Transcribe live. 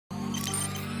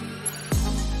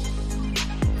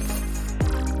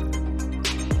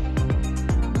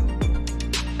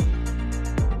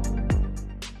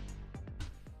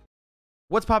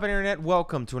What's poppin', internet?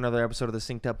 Welcome to another episode of the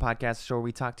Synced Up Podcast Show where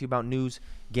we talk to you about news,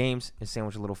 games, and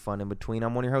sandwich a little fun in between.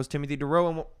 I'm one of your hosts, Timothy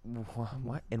DeRoe.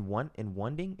 And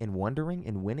wondering,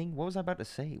 and winning? What was I about to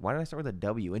say? Why did I start with a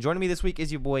W? And joining me this week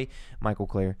is your boy, Michael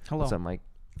Clare. Hello. What's up, Mike?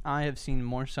 I have seen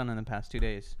more sun in the past 2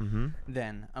 days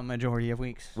than a majority of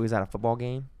weeks. We was at a football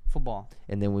game, Football.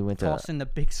 and then we went to Tossing the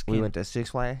big skin. we went to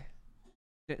Six Flags.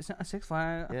 It's not a Six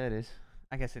Flags. Yeah, it is.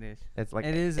 I guess it is. It's like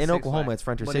It is in Six Oklahoma, Flags, it's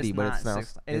Frontier but City, it's but not it's now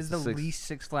Six Flags. It is the least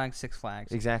Six Flags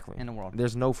exactly in the world.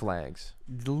 There's no flags.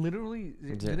 Literally,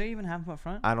 do they even have them up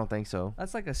front? I don't think so.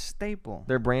 That's like a staple.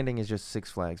 Their branding is just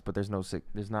Six Flags, but there's no six.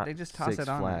 There's not. They just toss Six it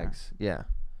on Flags. Yeah.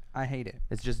 I hate it.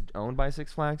 It's just owned by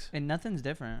Six Flags. And nothing's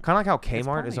different. Kind of like how It's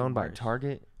Kmart is probably owned by worse.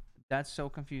 Target, That's so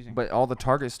confusing. but all the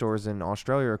Target stores in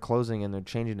Australia are closing and they're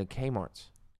changing to Kmart's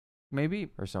Maybe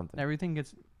or something. everything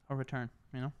gets a return,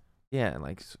 Yeah,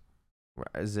 like,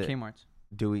 is it? Kmart's.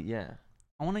 Do we? Yeah.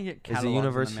 I want to get Is catalogs the in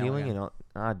universe the mail healing? again.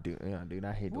 And all, dude,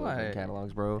 I hate the fucking What?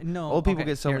 catalogs, bro. No. Old people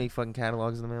okay, get so here. many fucking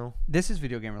catalogs in the mail. This is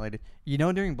video game related. You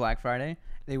know, during Black Friday,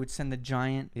 they would send the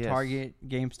giant Yes. Target,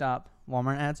 GameStop,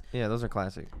 Walmart ads. Yeah, those are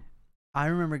classic. I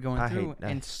remember going I through hate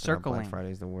and Black circling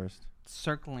Friday's the worst.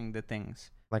 the things.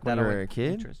 Like when that you I were would a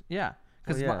kid. interest. Yeah,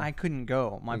 because yeah. I couldn't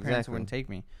go. My parents Exactly. wouldn't take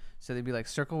me, so they'd be like,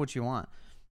 "Circle what you want."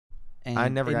 And I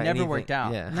never it got never anything. worked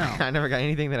out. Yeah, No, I never got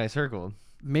anything that I circled.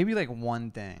 maybe like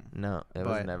one thing. No, it was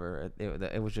But- never.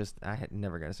 It was just I had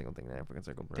never got a single thing that I fucking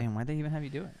circled, bro. Damn, why'd they even have you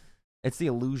do it? It's the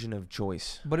illusion of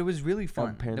choice. But it was really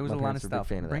fun. There was my a lot of parents were a big stuff.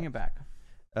 fan of Bring that. it back.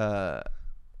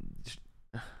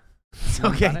 It's You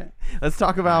want okay. about it? Let's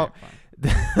talk about Alright,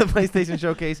 fine. the PlayStation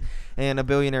Showcase and a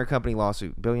billionaire company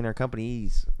lawsuit. Billionaire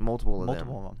companies, multiple of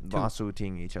Multiple them, of 'em. Two.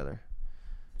 lawsuiting each other.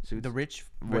 Suits. The rich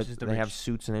With- versus the they rich. have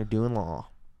suits and they're doing law.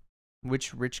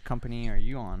 Which rich company are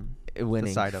you on?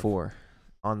 Winning side of for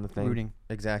on the thing. Rooting.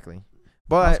 Exactly.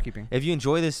 But Housekeeping. if you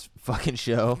enjoy this fucking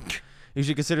show, you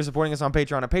should consider supporting us on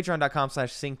Patreon at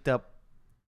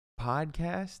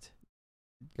patreon.com/syncedupodcast.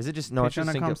 Is it just no? It's just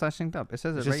synced up. Patreon.com/synced-up. It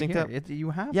says It's it just right synced here. up? You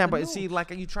have Yeah, to but know. see, like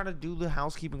you try to do the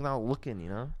housekeeping without looking, you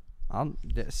know.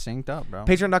 Synced up, bro.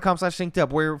 Patreon.com/synced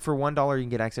up, where for $1 you can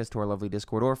get access to our lovely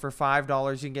Discord, or for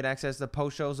 $5 you can get access to the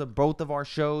post shows of both of our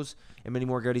shows and many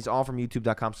more goodies, all from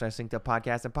youtube.com/synced up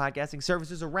podcast and podcasting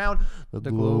services around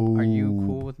the globe. Are you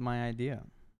cool with my idea?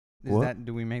 What?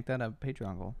 Do we make that a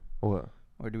Patreon goal, What?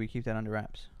 or do we keep that under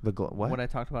wraps? What? What I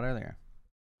talked about earlier,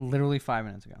 literally 5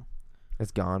 minutes ago.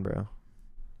 It's gone, bro.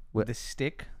 What? The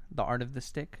stick, the art of the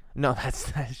stick. No, that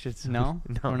shit's No?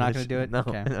 We're not gonna do it? No,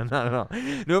 Okay. no, not at all.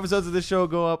 New episodes of this show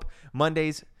go up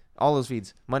Mondays, all those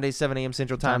feeds. Mondays, 7 a.m.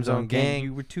 Central Time Zone, gang.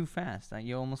 You were too fast.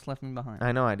 You almost left me behind.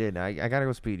 I know I did. I gotta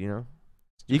go speed, you know.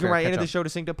 You can Fair, write catch into the up. show to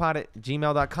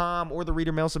syncedupod@gmail.com or the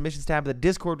reader mail submissions tab of the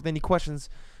Discord with any questions,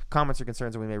 comments, or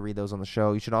concerns, and we may read those on the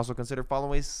show. You should also consider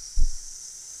following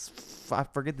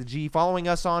following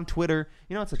us on Twitter.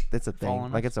 You know, it's a thing.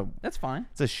 Following Like us? it's That's fine.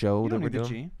 a show You that don't we're need the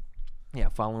doing. G. Yeah,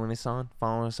 following us on.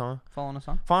 Following us on.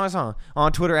 Follow us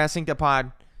on Twitter at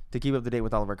syncedupod to keep up to date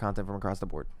with all of our content from across the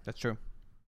board. That's true.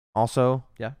 Also,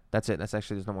 Yeah. that's it. That's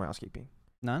actually there's no more housekeeping.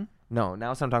 None. No,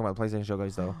 now it's time to talk about the PlayStation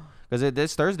Showcase though, because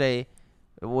this Thursday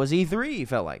was E3.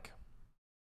 Felt like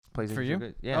PlayStation For you?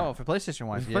 Showcase. Yeah. Oh, for PlayStation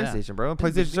wise. It's Yeah. PlayStation, bro. This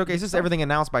is PlayStation big Showcase. This is stuff. everything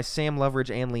announced by Sam Loveridge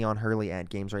and Leon Hurley at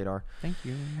Games Radar. Thank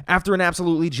you. After an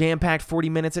absolutely jam-packed 40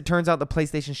 minutes, it turns out the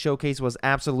PlayStation Showcase was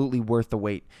absolutely worth the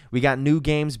wait. We got new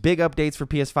games, big updates for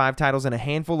PS5 titles, and a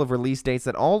handful of release dates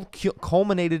that all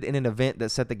culminated in an event that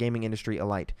set the gaming industry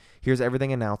alight. Here's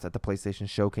everything announced at the PlayStation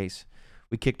Showcase.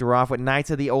 We kicked her off with Knights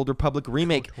of the Old Republic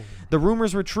Remake. The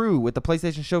rumors were true, with the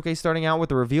PlayStation Showcase starting out with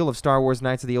the reveal of Star Wars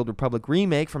Knights of the Old Republic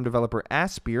Remake from developer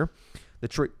Aspyr.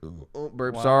 The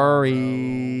Wow,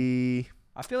 sorry.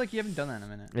 I feel like you haven't done that in a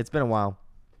minute. It's been a while.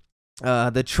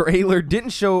 The trailer didn't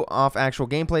show off actual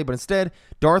gameplay, but instead,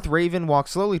 Darth Raven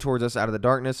walks slowly towards us out of the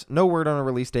darkness. No word on a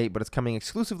release date, but it's coming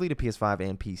exclusively to PS5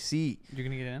 and PC. You're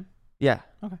gonna get it in? Yeah.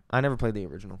 Okay. I never played the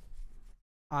original.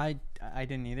 I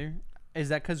didn't either. Is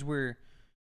that because we're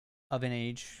of an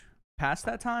age past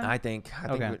that time? I think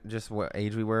Okay. just what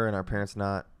age we were and our parents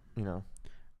not, you know,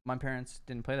 My parents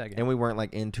didn't play that game. and we weren't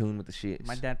like in tune with the shit.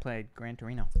 My dad played Gran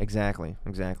Torino. Exactly.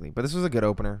 But this was a good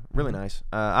opener. Really nice.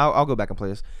 I'll go back and play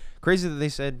this. Crazy that they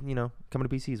said, you know, coming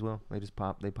to PC as well.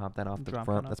 They popped that off the Drop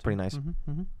front. that That's off pretty too. nice.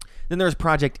 Mm-hmm. Then there's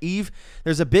Project Eve.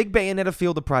 There's a big Bayonetta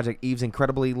feel to Project Eve's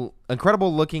incredible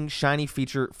looking, shiny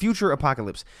future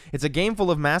apocalypse. It's a game full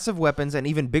of massive weapons and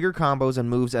even bigger combos and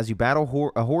moves as you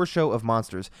battle a horror show of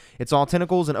monsters. It's all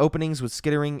tentacles and openings with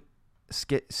skittering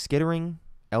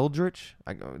eldritch.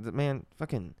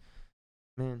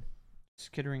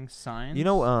 Skittering signs. You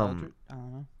know, I don't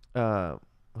know.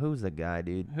 Who's the guy,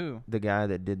 dude? Who? The guy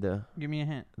that did Give me a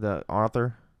hint. the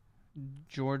author?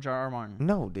 George R. Martin.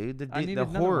 No, dude. I The needed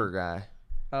another horror one.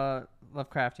 guy.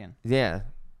 Lovecraftian. Yeah.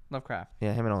 Lovecraft.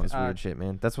 Yeah, him and all this weird shit,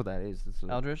 man. That's what that is. That's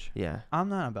what, Eldritch. yeah. I'm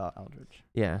not about Eldritch.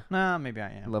 Yeah. Nah, maybe I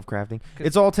am. Lovecrafting. 'Cause-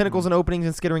 It's all tentacles and openings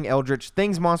and skittering eldritch.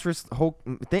 Things monstrous hulk.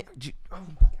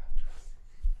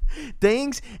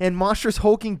 Things and monstrous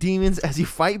hulking demons as you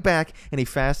fight back in a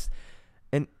fast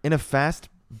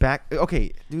back.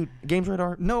 Okay, dude. Games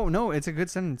radar. No, it's a good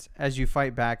sentence. As you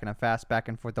fight back in a fast back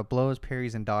and forth of blows,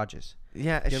 parries, and dodges.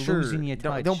 Yeah, You're sure. losing your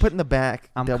Don't touch. put in the back.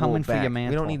 I'm double coming for back. your We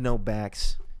mantle. don't need no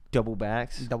backs. Double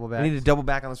backs. Double We back. need to double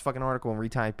back on this fucking article and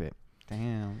retype it.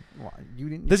 Damn. You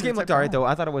didn't. This game looked alright though.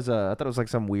 I thought it was like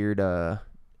some weird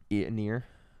near.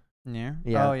 Yeah.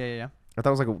 Yeah. Oh yeah. I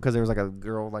thought it was like because there was like a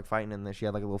girl like fighting and then she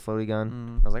had like a little floaty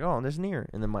gun. Mm. I was like, oh, there's near.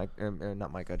 And then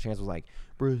not Mike. Chance was like,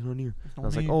 bro, it's not near. I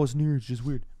was like, oh, it's near. It's just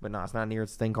weird. But no, it's not near.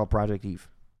 It's a thing called Project Eve.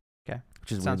 Okay.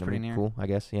 Which is Sounds weird to pretty me. near. Cool, I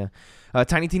guess. Yeah.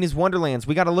 Tiny Tina's Wonderlands.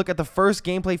 We got to look at the first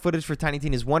gameplay footage for Tiny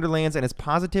Tina's Wonderlands, and it's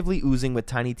positively oozing with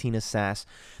Tiny Tina's sass.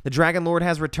 The Dragon Lord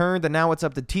has returned, and now it's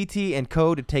up to TT and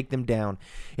Co to take them down.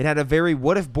 It had a very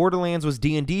what if Borderlands was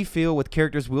D&D feel with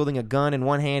characters wielding a gun in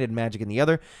one hand and magic in the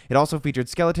other. It also featured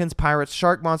skeletons, pirates,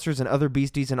 shark monsters, and other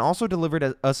beasties, and also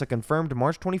delivered us a confirmed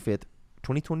March 25th,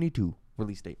 2022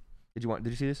 release date. Did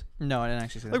you see this? No, I didn't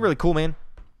actually see that. Look really cool, man.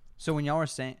 So when y'all were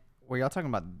saying, were y'all talking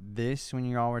about this when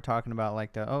y'all were talking about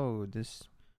like this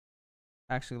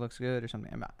actually looks good or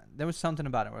something? There was something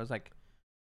about it where it was like,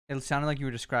 it sounded like you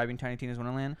were describing Tiny Tina's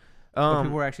Wonderland, but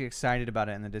people were actually excited about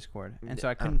it in the Discord, and so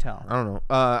I couldn't tell. I don't know.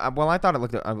 Well, I thought it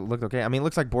looked okay. I mean, it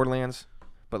looks like Borderlands,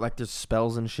 but like there's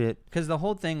spells and shit. Because the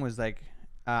whole thing was like,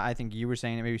 I think you were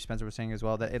saying it, maybe Spencer was saying as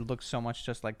well, that it looks so much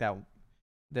just like that,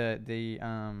 the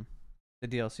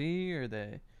DLC or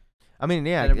the. I mean,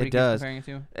 yeah, that it does. Comparing it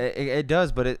to? It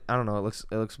does, but I don't know. It looks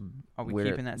Are we weird.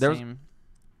 keeping that There's- same?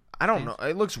 I don't know.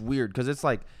 It looks weird because it's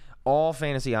like all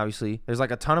fantasy. Obviously, there's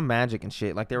like a ton of magic and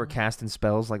shit. Like they were casting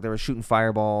spells, like they were shooting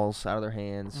fireballs out of their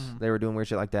hands. Mhm. They were doing weird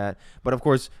shit like that. But of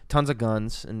course, tons of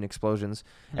guns and explosions.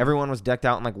 Mhm. Everyone was decked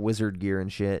out in like wizard gear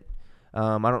and shit.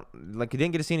 I don't like. You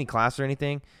didn't get to see any class or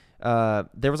anything.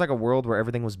 There was like a world where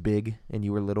everything was big and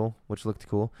you were little, which looked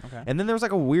cool. Okay. And then there was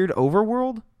like a weird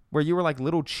overworld where you were like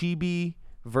little chibi,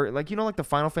 like like the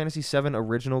Final Fantasy VII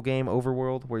original game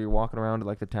overworld where you're walking around to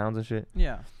like the towns and shit.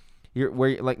 Yeah. You're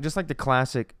like just like the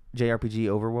classic JRPG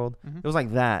overworld. Mhm. It was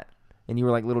like that, and you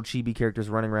were like little chibi characters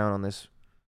running around on this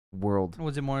world.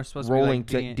 Was it more supposed Rolling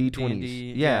to be like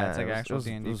D20s. Yeah, it's like it was, actual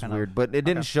D&D It was kind weird, of. but it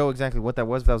didn't Okay. show exactly what that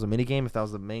was. If that was a mini game, if that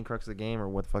was the main crux of the game, or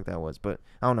what the fuck that was. But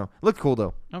I don't know. It looked cool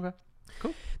though. Okay.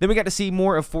 Then we got to see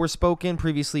more of Forspoken,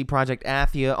 previously Project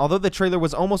Athia. Although the trailer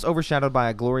was almost overshadowed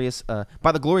by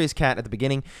the glorious cat at the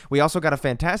beginning, we also got a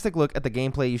fantastic look at the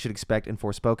gameplay you should expect in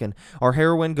Forspoken. Our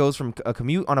heroine goes from a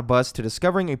commute on a bus to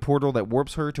discovering a portal that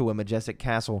warps her to a majestic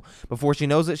castle. Before she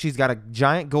knows it, she's got a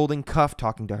giant golden cuff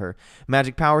talking to her.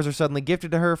 Magic powers are suddenly gifted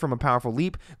to her from a powerful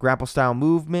leap, grapple-style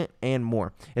movement, and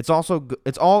more. It's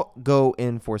all go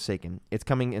in Forsaken. It's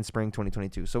coming in spring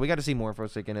 2022. So we got to see more of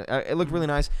Forsaken. It looked really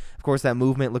nice. Of course, that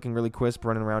movement looking really crisp,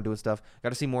 running around doing stuff. Got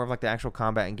to see more of like the actual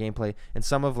combat and gameplay, and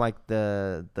some of like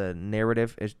the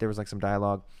narrative. There was like some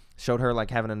dialogue. Showed her like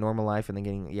having a normal life and then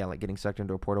getting sucked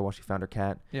into a portal while she found her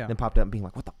cat. Yeah. Then popped up and being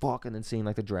like, what the fuck? And then seeing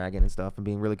like the dragon and stuff and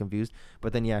being really confused.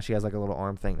 But then she has like a little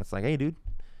arm thing that's like, hey dude,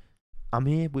 I'm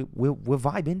here. We're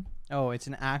vibing. Oh, it's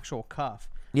an actual cuff.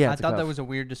 Yeah, I it's a thought cuff. that was a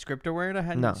weird descriptor word I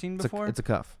hadn't seen before. It's a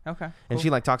cuff. Okay. And cool. she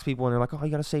like talks to people and they're like, oh,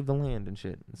 you gotta save the land and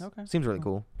shit. Okay, Seems really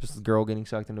cool. Just a girl getting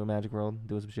sucked into a magic world,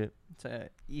 doing some shit. It's a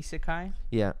isekai.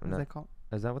 Yeah. What is that called?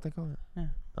 Is that what they call it? Yeah.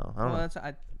 Oh, I don't know. That's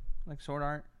like sword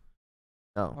art.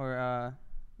 Oh. Or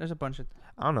there's a bunch of.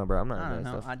 I don't know, bro. I'm not I into don't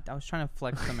that know. stuff. I was trying to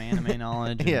flex some anime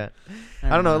knowledge. Yeah. I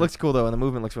don't know. It looks cool though, and the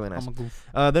movement looks really nice. I'm a goof.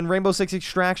 Then Rainbow Six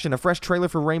Extraction. A fresh trailer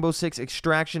for Rainbow Six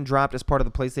Extraction dropped as part of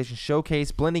the PlayStation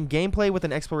Showcase, blending gameplay with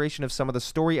an exploration of some of the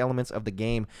story elements of the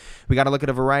game. We got to look at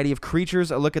a variety of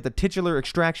creatures, a look at the titular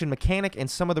extraction mechanic,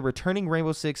 and some of the returning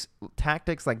Rainbow Six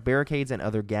tactics like barricades and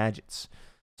other gadgets.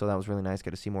 So that was really nice.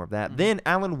 Got to see more of that. Mhm. Then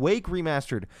Alan Wake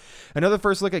Remastered. Another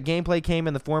first look at gameplay came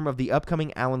in the form of the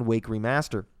upcoming Alan Wake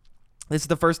Remaster. This is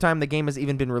the first time the game has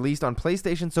even been released on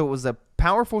PlayStation, so it was a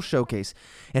powerful showcase.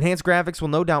 Enhanced graphics will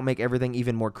no doubt make everything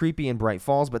even more creepy in Bright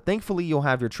Falls, but thankfully you'll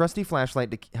have your trusty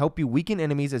flashlight to help you weaken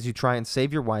enemies as you try and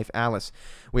save your wife, Alice.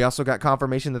 We also got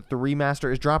confirmation that the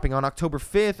remaster is dropping on October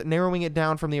 5th, narrowing it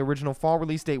down from the original fall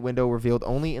release date window revealed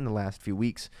only in the last few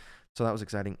weeks. So that was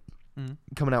exciting. Mhm.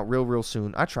 Coming out real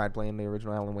soon. I tried playing the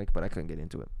original Alan Wake, but I couldn't get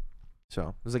into it. So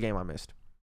it was a game I missed.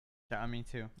 Yeah, me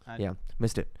too. Yeah,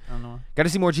 missed it. I don't know. Got to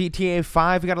see more GTA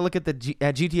 5. We got to look at at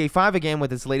GTA 5 again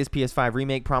with its latest PS5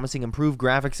 remake, promising improved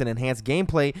graphics and enhanced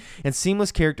gameplay and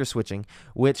seamless character switching,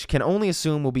 which can only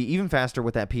assume will be even faster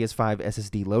with that PS5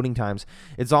 SSD loading times.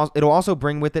 It'll also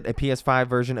bring with it a PS5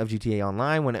 version of GTA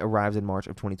Online when it arrives in March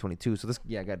of 2022. So this,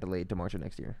 got delayed to March of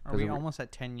next year. Are we almost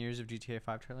at 10 years of GTA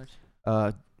 5 trailers?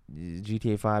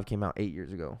 GTA 5 came out 8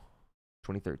 years ago,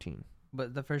 2013.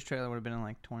 But the first trailer would have been in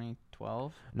like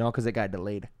 2012. No, because it got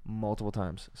delayed multiple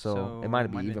times. So it might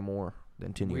be even more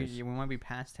than 10 years. We might be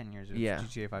past 10 years of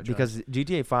GTA 5 trailers. Because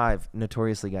GTA 5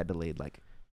 notoriously got delayed like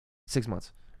 6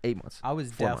 months, 8 months. I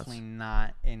was definitely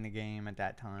not in the game at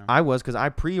that time. I was, because I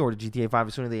pre-ordered GTA 5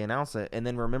 as soon as they announced it, and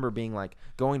then remember being like,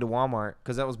 going to Walmart,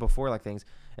 because that was before like things,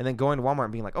 and then going to Walmart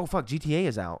and being like, oh fuck, GTA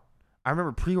is out. I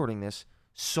remember pre-ordering this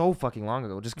so fucking long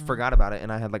ago, just forgot about it,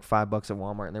 and I had like $5 at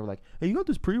Walmart, and they were like, hey, you got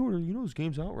this pre-order, you know this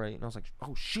game's out, right? And I was like,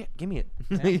 oh shit, give me it.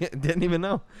 Didn't even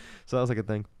know. So that was like a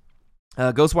thing.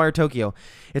 Ghostwire Tokyo.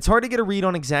 It's hard to get a read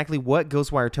on exactly what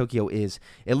Ghostwire Tokyo is.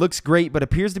 It looks great, but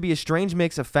appears to be a strange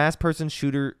mix of fast-person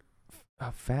shooter...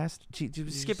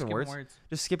 skipping words.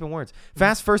 Just skipping words.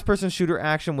 Fast first-person shooter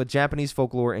action with Japanese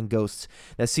folklore and ghosts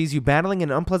that sees you battling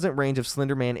an unpleasant range of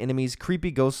Slenderman enemies,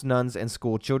 creepy ghost nuns and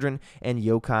school children, and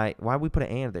yokai. Why would we put an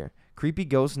and there? Creepy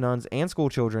ghost nuns and school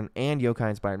children and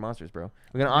yokai-inspired monsters, bro.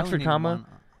 We got an Oxford comma.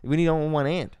 We need only one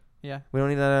and. Yeah. We don't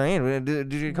need another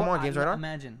and. Come on, games right on.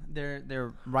 Imagine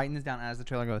they're writing this down as the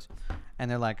trailer goes, and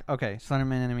they're like, okay,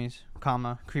 Slenderman enemies,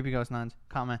 comma, creepy ghost nuns,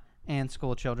 comma, and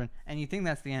school children, and you think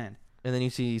that's the end. And then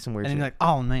you see some weird shit. And you're like,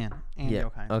 oh, man. And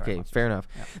yokai. Okay, fair enough.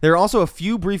 Yeah. There are also a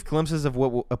few brief glimpses of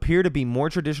what will appear to be more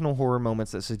traditional horror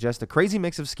moments that suggest a crazy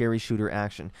mix of scary shooter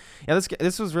action. Yeah,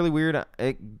 this was really weird.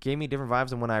 It gave me different vibes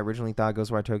than when I originally thought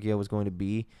Ghostwire Tokyo was going to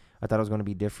be. I thought it was going to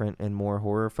be different and more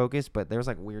horror focused, but there was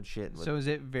like weird shit. So is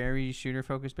it very shooter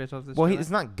focused based off this? Well,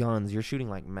 it's not guns. You're shooting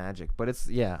like magic, but it's,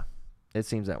 it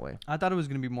seems that way. I thought it was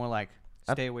going to be more like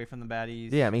stay away from the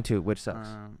baddies. Yeah, me too, which sucks.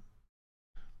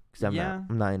 Because I'm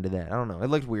not into that. I don't know. It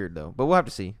looked weird, though. But we'll have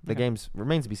to see. The games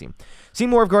remains to be seen. Seen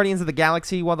more of Guardians of the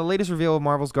Galaxy. While the latest reveal of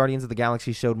Marvel's Guardians of the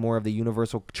Galaxy showed more of the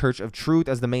Universal Church of Truth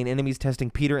as the main enemies testing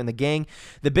Peter and the gang,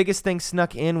 the biggest thing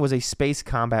snuck in was a space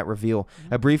combat reveal.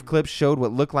 A brief clip showed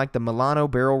what looked like the Milano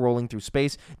barrel rolling through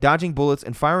space, dodging bullets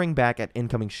and firing back at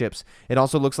incoming ships. It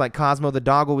also looks like Cosmo the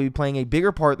dog will be playing a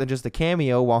bigger part than just a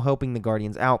cameo while helping the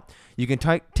Guardians out. You can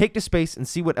take to space and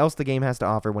see what else the game has to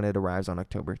offer when it arrives on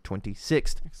October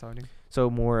 26th. Exciting. So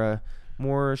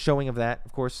more showing of that.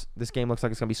 Of course, this game looks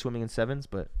like it's going to be swimming in sevens,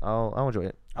 but I'll enjoy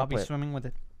it. I'll be swimming with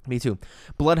it. Me too.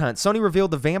 Blood Hunt. Sony revealed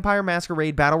the Vampire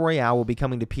Masquerade Battle Royale will be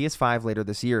coming to PS5 later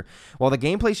this year. While the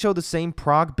gameplay showed the same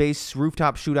prog-based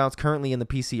rooftop shootouts currently in the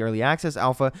PC Early Access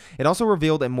Alpha, it also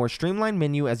revealed a more streamlined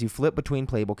menu as you flip between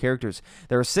playable characters.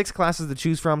 There are 6 classes to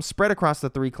choose from, spread across the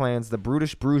 3 clans, the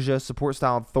Brutish Bruja,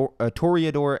 support-style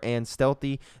Toreador, and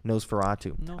Stealthy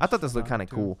Nosferatu. I thought this looked kind of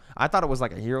cool. I thought it was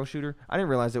like a hero shooter. I didn't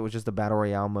realize it was just the Battle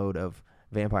Royale mode of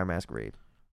Vampire Masquerade,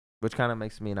 which kind of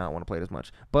makes me not want to play it as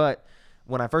much. But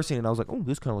when I first seen it, I was like, oh,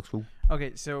 this kind of looks cool.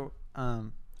 Okay, so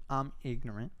I'm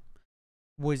ignorant.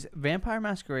 Was Vampire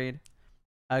Masquerade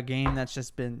a game that's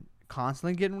just been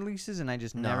constantly getting releases and I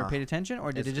just never paid attention?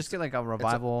 Or did it just get like a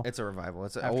revival? It's a revival.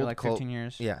 It's an after old like cult. 15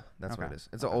 years? Yeah, that's what it is.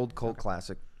 It's an old cult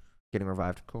classic getting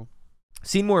revived. Cool.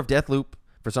 Seen more of Deathloop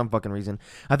for some fucking reason.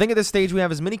 I think at this stage we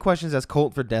have as many questions as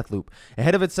Colt for Deathloop.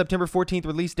 Ahead of its September 14th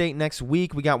release date next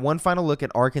week, we got one final look at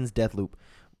Arkane's Deathloop.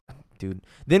 Dude.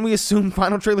 Then we assume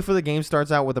final trailer for the game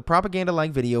starts out with a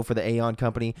propaganda-like video for the Aeon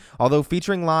company, although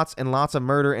featuring lots and lots of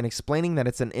murder and explaining that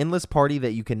it's an endless party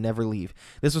that you can never leave.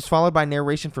 This was followed by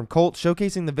narration from Colt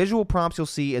showcasing the visual prompts you'll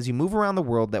see as you move around the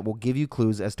world that will give you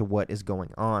clues as to what is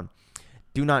going on.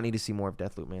 Do not need to see more of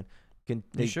Deathloop, man.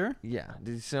 You sure? Yeah.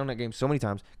 They've shown that game so many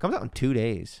times. Comes out in 2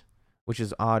 days, which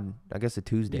is odd. I guess a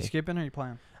Tuesday. You skipping or you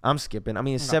playing? I'm skipping. I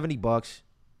mean, it's $70.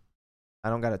 I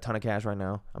don't got a ton of cash right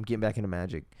now. I'm getting back into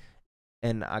Magic.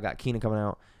 And I got Keenan coming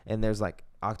out, and there's like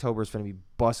October's gonna be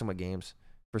busting with games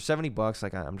for $70.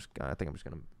 Like I think I'm just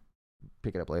gonna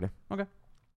pick it up later. Okay.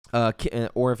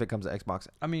 Or if it comes to Xbox.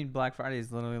 I mean, Black Friday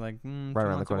is literally like right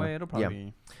around the corner. away. It'll probably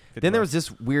be $50. Then there was this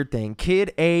weird thing,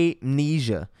 Kid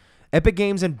Amnesia. Epic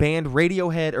Games and band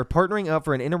Radiohead are partnering up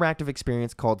for an interactive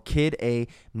experience called Kid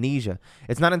Amnesia.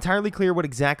 It's not entirely clear what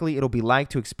exactly it'll be like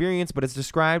to experience, but it's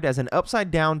described as an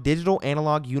upside-down digital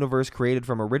analog universe created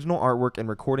from original artwork and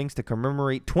recordings to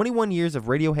commemorate 21 years of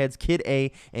Radiohead's Kid A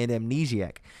and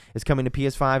Amnesiac. It's coming to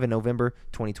PS5 in November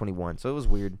 2021. So it was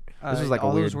weird. This was like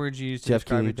all a weird those words you used to Jeff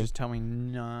describe Keighley it. Just tell me,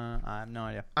 no, I have no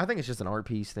idea. I think it's just an art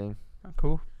piece thing. Oh,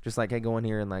 cool. Just like, hey, go in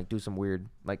here and like do some weird,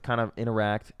 like kind of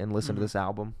interact and listen to this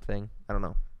album thing. I don't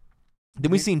know.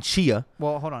 Then we seen Chia.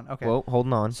 Well, hold on. Okay. Whoa,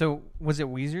 holding on. So was it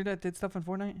Weezer that did stuff in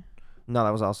Fortnite? No,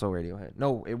 that was also Radiohead.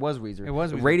 No, it was Weezer. It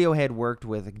was Weezer. Radiohead worked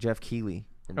with Jeff Keighley.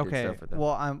 And did Okay. stuff with them.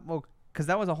 Well, because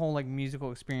that was a whole like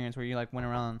musical experience where you like went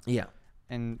around Yeah.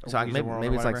 and So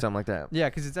maybe it's like something like that. Yeah,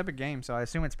 because it's Epic Games, so I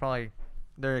assume it's probably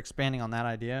they're expanding on that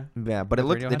idea. Yeah, but it With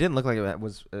looked. It Radiohead? didn't look like it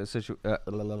was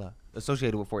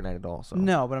associated with Fortnite at all. So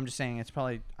No, but I'm just saying it's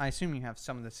probably. I assume you have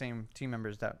some of the same team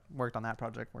members that worked on that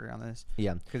project working on this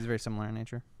yeah. because it's very similar in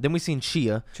nature. Then we seen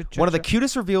Chia. One of the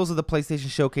cutest reveals of the PlayStation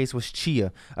Showcase was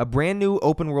Chia, a brand new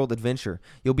open world adventure.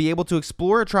 You'll be able to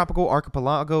explore a tropical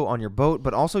archipelago on your boat,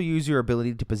 but also use your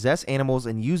ability to possess animals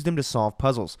and use them to solve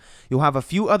puzzles. You'll have a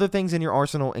few other things in your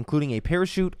arsenal, including a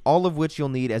parachute, all of which you'll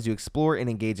need as you explore and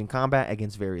engage in combat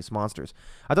against various monsters.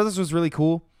 I thought this was really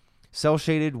cool.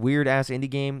 Cell-shaded, weird-ass indie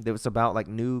game that was about like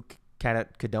New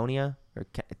Caledonia or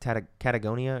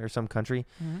Patagonia or some country.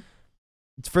 Mm-hmm.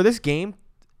 For this game,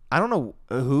 I don't know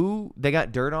who they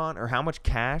got dirt on or how much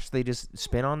cash they just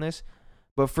spent on this,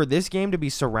 but for this game to be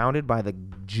surrounded by the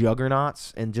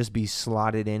juggernauts and just be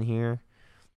slotted in here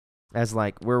as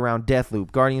like we're around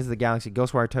Deathloop, Guardians of the Galaxy,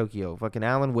 Ghostwire Tokyo, fucking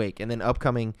Alan Wake, and then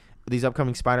these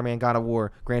upcoming Spider-Man, God of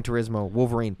War, Gran Turismo,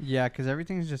 Wolverine. Yeah, because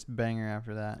everything's just banger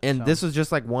after that. And so. this was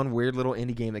just like one weird little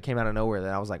indie game that came out of nowhere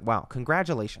that I was like, wow,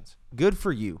 congratulations. Good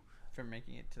for you. For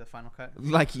making it to the final cut.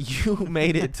 Like, you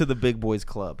made it to the big boys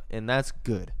club, and that's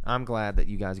good. I'm glad that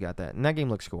you guys got that. And that game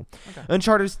looks cool. Okay.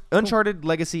 Uncharted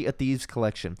Legacy of Thieves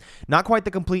Collection. Not quite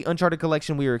the complete Uncharted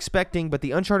collection we were expecting, but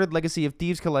the Uncharted Legacy of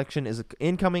Thieves Collection is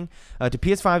incoming to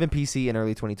PS5 and PC in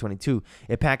early 2022.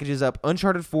 It packages up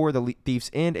Uncharted 4, The Thief's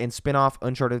End, and spin-off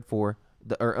Uncharted 4,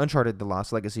 Uncharted The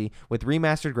Lost Legacy with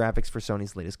remastered graphics for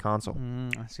Sony's latest console.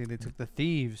 I see. They took the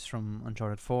Thieves from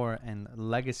Uncharted 4 and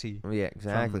Legacy. Yeah,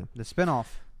 exactly. From the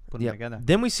spin-off. Put them together.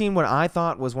 Then we seen what I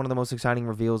thought was one of the most exciting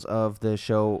reveals of the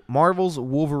show, Marvel's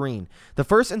Wolverine. The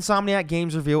first Insomniac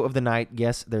Games reveal of the night,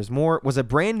 yes, there's more, was a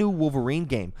brand new Wolverine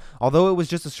game. Although it was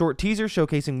just a short teaser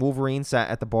showcasing Wolverine sat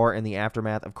at the bar in the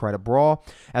aftermath of quite a brawl.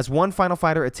 As one final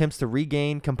fighter attempts to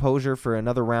regain composure for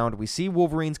another round, we see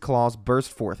Wolverine's claws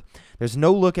burst forth. There's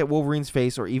no look at Wolverine's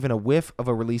face or even a whiff of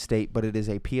a release date, but it is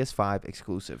a PS5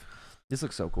 exclusive. This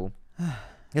looks so cool.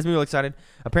 Gets me real excited.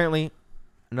 Apparently,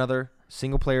 another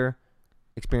single-player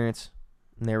experience,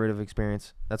 narrative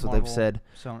experience. That's what Marvel, they've said.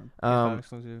 So PS5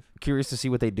 exclusive. Curious to see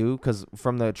what they do because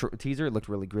from the teaser, it looked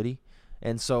really gritty.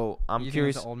 And so I'm You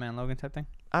curious. Think it's an Old Man Logan type thing?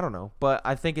 I don't know, but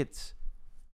I think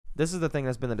this is the thing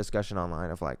that's been the discussion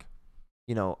online of like,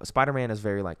 Spider-Man is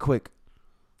very like quick,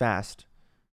 fast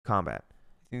combat.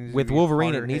 With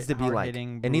Wolverine, it needs to be like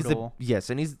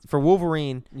for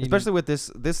Wolverine, especially with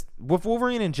this with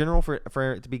Wolverine in general for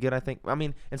it to be good. I think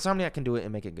Insomniac can do it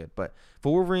and make it good, but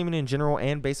for Wolverine in general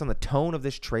and based on the tone of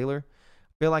this trailer,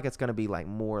 I feel like it's gonna be like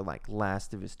more like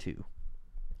Last of Us 2,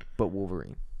 but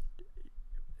Wolverine.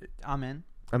 I'm in.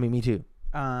 Me too.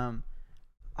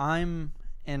 I'm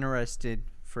interested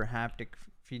for haptic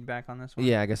feedback on this one.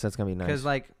 Yeah, I guess that's gonna be nice. Because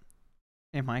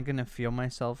am I gonna feel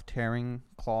myself tearing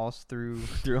claws through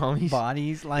homies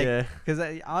bodies?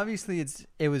 Because obviously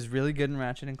it was really good in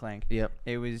Ratchet and Clank. Yep.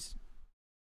 It was.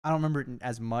 I don't remember it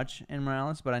as much in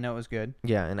Morales, but I know it was good.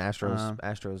 Yeah, and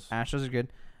Astros is good.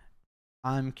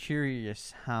 I'm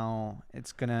curious how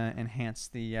it's gonna enhance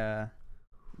the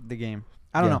game.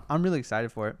 I don't know. I'm really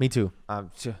excited for it. Me too.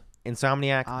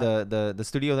 Insomniac, the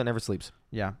studio that never sleeps.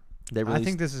 Yeah. I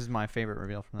think this is my favorite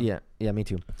reveal from them. Yeah, me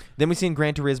too. Then we seen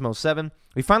Gran Turismo 7.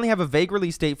 We finally have a vague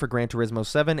release date for Gran Turismo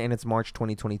 7, and it's March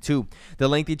 2022. The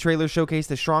lengthy trailer showcased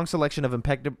a strong selection of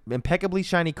impeccably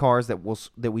shiny cars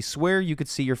that we swear you could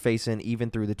see your face in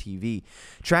even through the TV.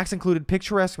 Tracks included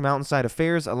picturesque mountainside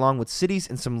affairs, along with cities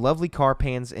and some lovely car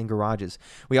pans and garages.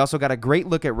 We also got a great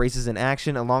look at races in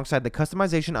action, alongside the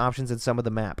customization options in some of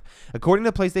the map. According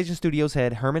to PlayStation Studios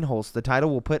head Herman Hulst, the title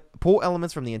will pull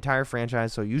elements from the entire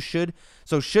franchise, so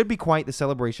should be quite the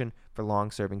celebration for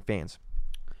long-serving fans.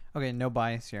 Okay, no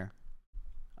bias here.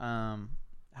 How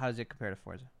does it compare to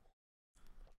Forza?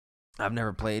 I've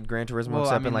never played Gran Turismo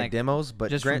except in demos, but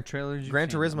just from trailers. Gran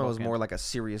Turismo is more like a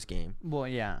serious game. Well,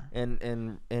 yeah.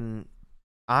 And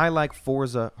I like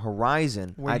Forza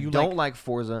Horizon. I don't like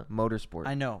Forza Motorsport.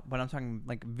 I know, but I'm talking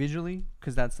like visually,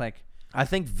 because that's like. I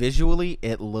think visually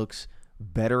it looks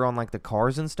better on like the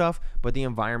cars and stuff, but the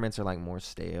environments are like more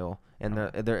stale, and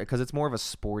they're because it's more of a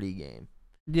sporty game.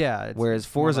 Yeah. Whereas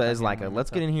Forza is like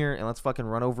let's get in here and let's fucking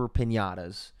run over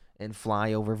piñatas and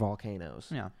fly over volcanoes.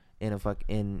 Yeah.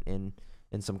 In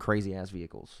some crazy ass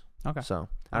vehicles. Okay. So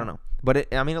I don't know, but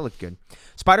it looked good.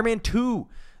 Spider-Man 2.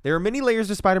 There are many layers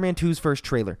to Spider-Man 2's first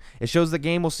trailer. It shows the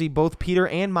game will see both Peter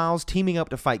and Miles teaming up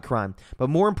to fight crime. But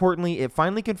more importantly, it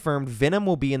finally confirmed Venom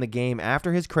will be in the game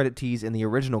after his credit tease in the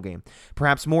original game.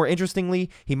 Perhaps more interestingly,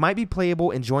 he might be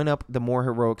playable and join up the more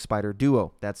heroic Spider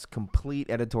duo. That's complete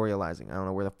editorializing. I don't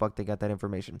know where the fuck they got that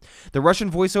information. The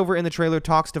Russian voiceover in the trailer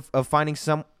talks of finding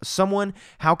someone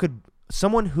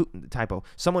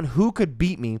who could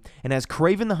beat me and has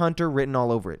Kraven the Hunter written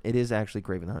all over it. It is actually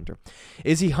Kraven the Hunter.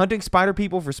 Is he hunting spider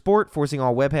people for sport, forcing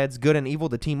all webheads, good and evil,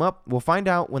 to team up? We'll find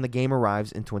out when the game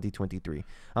arrives in 2023.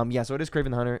 Yeah, so it is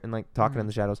Kraven the Hunter and like talking in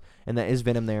the shadows, and that is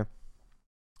Venom there.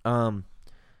 I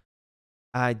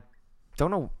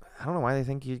don't know why they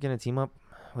think you're gonna team up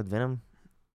with Venom.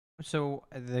 So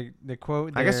the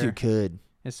quote I guess you there could.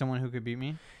 is someone who could beat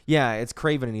me. Yeah, it's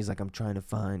Kraven, and he's like, I'm trying to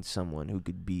find someone who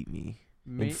could beat me.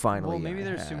 And finally, maybe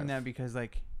they're assuming that because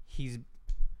like he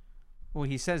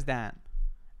says that,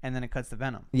 and then it cuts to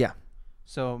Venom. Yeah.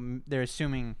 So they're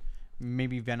assuming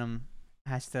maybe Venom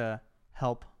has to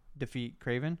help defeat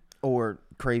Kraven, or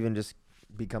Kraven just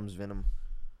becomes Venom.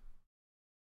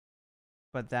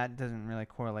 but that doesn't really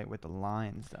correlate with the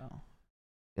lines though.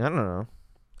 I don't know.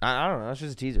 I don't know. It's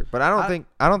just a teaser, but I don't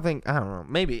know.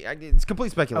 Maybe it's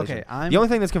complete speculation. Okay, the only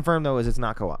thing that's confirmed though is it's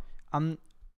not co-op. I'm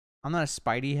not a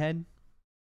Spidey head.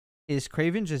 Is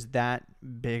Kraven just that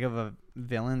big of a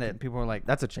villain that people are like?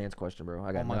 That's a chance question, bro.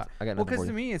 I got nothing. Well, because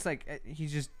to me, it's like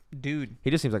he's just dude.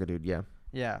 He just seems like a dude. Yeah.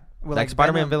 Yeah. Well, like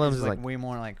Spider-Man villains is is like way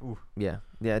more like. Ooh. Yeah.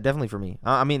 Yeah. Definitely for me.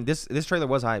 I mean, this trailer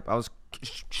was hype. I was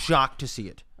shocked to see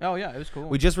it. Oh yeah, it was cool.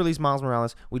 We just released Miles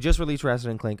Morales. We just released Ratchet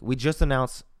and Clank. We just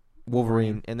announced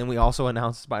Wolverine, and then we also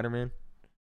announced Spider-Man.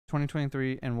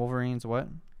 2023 and Wolverine's what?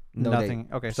 No Nothing.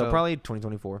 date. Okay, So probably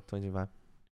 2024, 2025.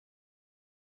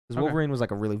 Because Okay. Wolverine was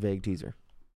like a really vague teaser.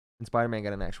 And Spider-Man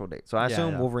got an actual date. So I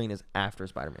assume yeah. Wolverine is after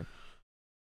Spider-Man.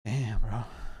 Damn, bro.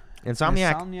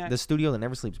 Insomniac, the studio that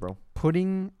never sleeps, bro.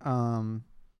 Putting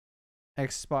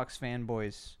Xbox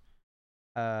fanboys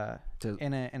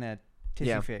in a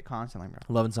tissue fit constantly, bro.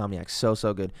 Love Insomniac.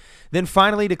 So good. Then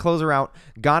finally, to close her out,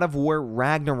 God of War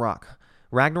Ragnarok.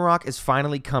 Ragnarok is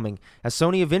finally coming, as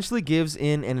Sony eventually gives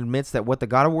in and admits that what the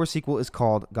God of War sequel is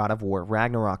called God of War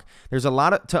Ragnarok. There's a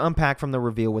lot to unpack from the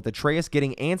reveal, with Atreus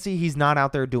getting antsy he's not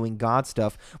out there doing God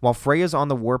stuff, while Freya's on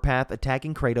the warpath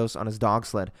attacking Kratos on his dog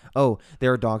sled. Oh,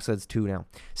 there are dog sleds too now.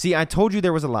 See, I told you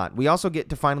there was a lot. We also get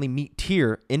to finally meet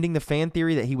Tyr, ending the fan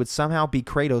theory that he would somehow be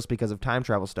Kratos because of time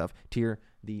travel stuff. Tyr,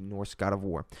 the Norse god of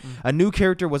war. A new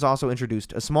character was also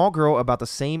introduced, a small girl about the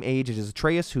same age as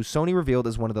Atreus, who Sony revealed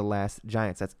is one of the last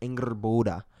giants. That's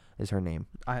Angrboda is her name.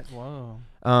 Whoa.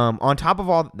 On top of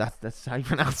all that's how you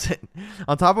pronounce it.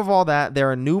 On top of all that,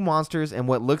 there are new monsters and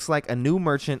what looks like a new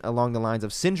merchant along the lines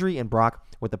of Sindri and Brock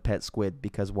with a pet squid,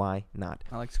 because why not?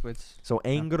 I like squids. So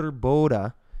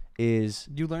Angrboda is...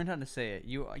 You learned how to say it.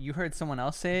 You heard someone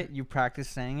else say it. You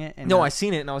practiced saying it. And No, I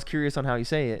seen it and I was curious on how you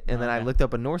say it, and then I Okay. looked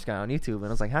up a Norse guy on YouTube and I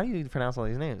was like, how do you pronounce all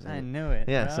these names? I knew it.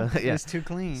 Yeah, bro. so yeah. It's too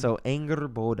clean. So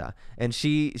Angrboda, and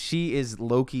she is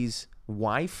Loki's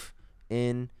wife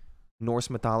in Norse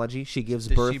mythology. She gives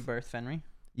Did birth. she birth Fenrir?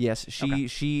 Yes, Okay.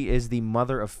 she is the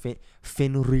mother of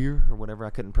Fenrir or whatever. I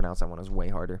couldn't pronounce that one. It was way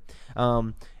harder.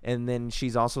 And then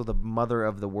she's also the mother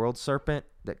of the world serpent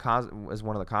that is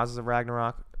one of the causes of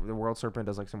Ragnarok. The world serpent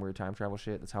does like some weird time travel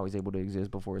shit. That's how he's able to exist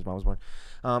before his mom was born.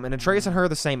 And Atreus and her are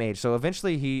the same age, so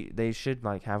eventually they should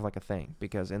like have like a thing,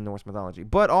 because in Norse mythology.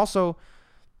 But also,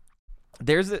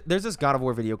 there's this God of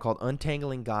War video called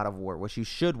Untangling God of War, which you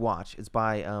should watch. It's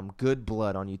by Good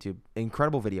Blood on YouTube.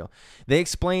 Incredible video. They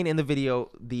explain in the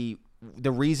video the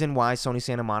reason why Sony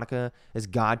Santa Monica is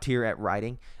god tier at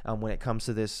writing when it comes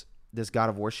to this God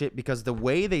of War shit, because the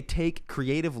way they take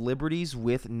creative liberties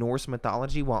with Norse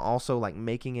mythology while also like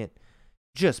making it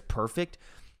just perfect.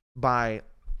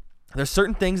 There's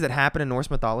certain things that happen in Norse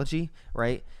mythology,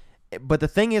 right? But the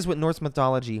thing is with Norse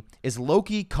mythology is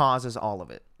Loki causes all of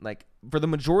it. Like, for the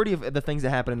majority of the things that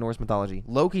happen in Norse mythology,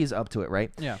 Loki is up to it, right?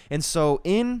 Yeah. And so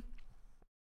in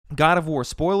God of War,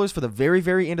 spoilers for the very,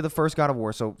 very end of the first God of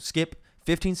War, so skip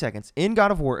 15 seconds. In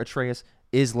God of War, Atreus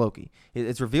is Loki.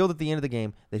 It's revealed at the end of the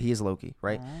game that he is Loki,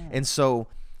 right? Oh. And so,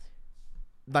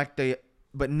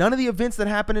 but none of the events that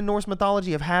happen in Norse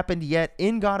mythology have happened yet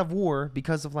in God of War,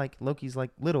 because of like Loki's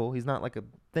like little, he's not like a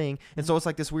thing, and so it's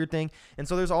like this weird thing, and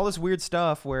so there's all this weird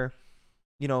stuff where,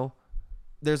 you know,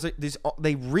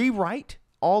 they rewrite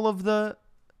all of the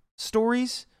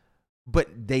stories, but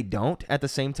they don't at the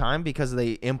same time, because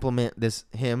they implement this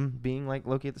him being like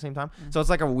Loki at the same time. Mm-hmm. So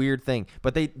it's like a weird thing,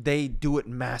 but they do it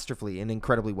masterfully and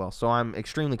incredibly well. So I'm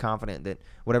extremely confident that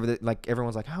whatever like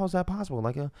everyone's like, how is that possible?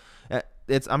 Like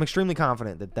I'm extremely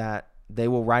confident that they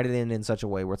will write it in such a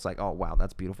way where it's like, oh wow,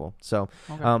 that's beautiful. So,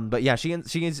 Okay. but yeah, she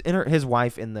is his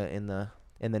wife in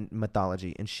the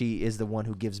mythology, and she is the one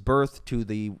who gives birth to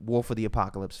the Wolf of the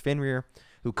Apocalypse, Fenrir,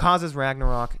 who causes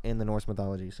Ragnarok in the Norse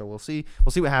mythology. So we'll see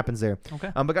what happens there.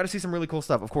 Okay. But got to see some really cool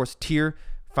stuff. Of course, Tyr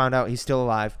found out he's still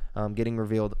alive, getting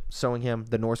revealed, showing him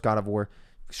the Norse god of war,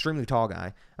 extremely tall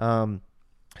guy.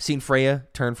 Seen Freya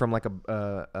turn from like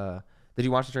a did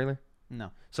you watch the trailer?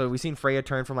 No. So we seen Freya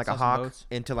turn from like Saw a some hawk boats.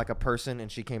 into like a person,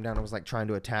 and she came down and was like trying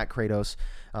to attack Kratos.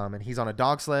 And he's on a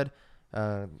dog sled,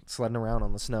 sledding around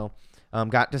on the snow.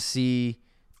 Got to see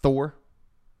Thor.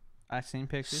 I've seen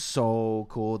pictures. So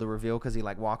cool, the reveal, because he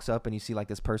like walks up and you see like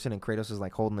this person, and Kratos is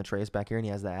like holding the Atreus back here, and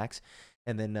he has the axe.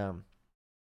 And then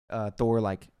Thor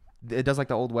like it does like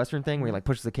the old Western thing where he like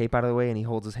pushes the cape out of the way and he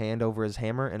holds his hand over his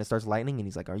hammer and it starts lightning, and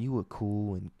he's like, "Are you a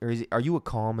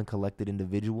calm and collected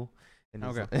individual?" And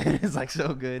Okay. it's like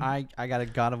so good. I got a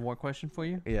God of War question for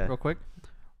you. Yeah. Real quick.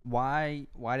 Why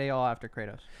they all after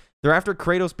Kratos? They're after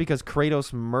Kratos because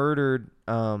Kratos murdered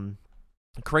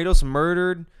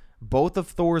both of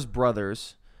Thor's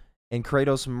brothers, and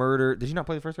Kratos murdered. Did you not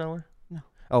play the first God of War? No.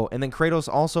 Oh, and then Kratos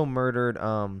also murdered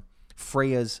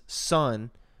Freya's son,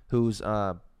 who's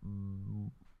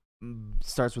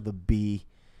starts with a B.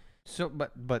 So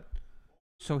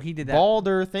so he did that.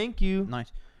 Balder, thank you.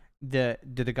 Nice. Did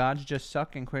the gods just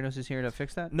suck and Kratos is here to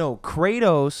fix that? No,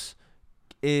 Kratos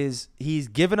he's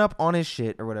given up on his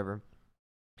shit or whatever.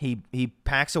 He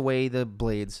packs away the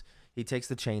blades. He takes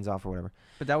the chains off or whatever.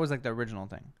 But that was like the original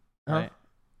thing, Huh? right?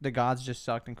 The gods just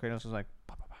sucked and Kratos was like,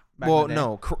 "Bah, bah, bah," back Well, in the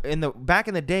day. no. Back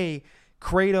in the day,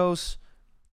 Kratos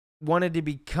wanted to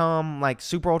become like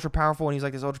super ultra powerful, and he's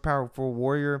like this ultra powerful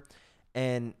warrior,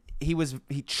 and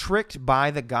he tricked by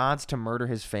the gods to murder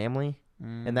his family.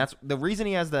 And that's the reason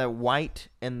he has the white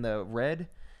and the red.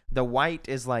 The white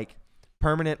is like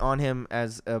permanent on him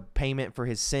as a payment for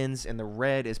his sins, and the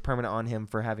red is permanent on him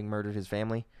for having murdered his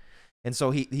family. And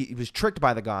so he was tricked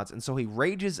by the gods, and so he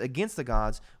rages against the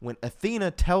gods when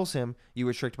Athena tells him you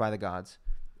were tricked by the gods.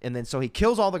 And then so he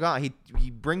kills all the gods.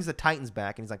 He brings the Titans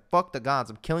back, and he's like, "Fuck the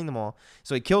gods, I'm killing them all."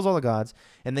 So he kills all the gods,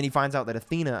 and then he finds out that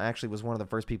Athena actually was one of the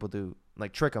first people to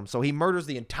like trick him. So he murders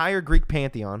the entire Greek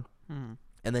pantheon.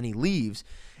 And then he leaves.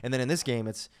 And then in this game,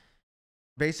 it's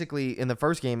basically in the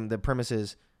first game, the premise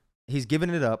is he's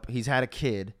given it up. He's had a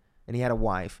kid and he had a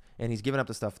wife, and he's given up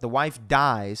the stuff. The wife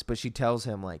dies, but she tells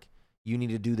him like, "You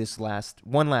need to do this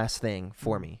one last thing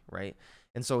for me." Right.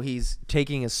 And so he's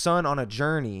taking his son on a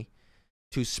journey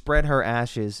to spread her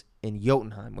ashes in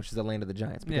Jotunheim, which is the land of the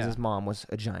giants, because his mom was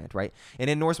a giant. Right. And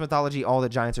in Norse mythology, all the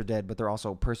giants are dead, but they're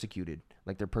also persecuted.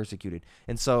 Like they're persecuted.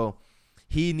 And so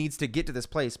he needs to get to this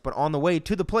place, but on the way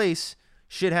to the place,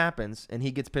 shit happens, and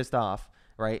he gets pissed off,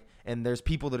 right? And there's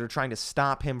people that are trying to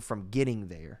stop him from getting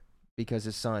there because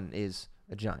his son is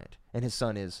a giant, and his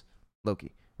son is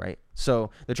Loki, right? So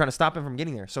they're trying to stop him from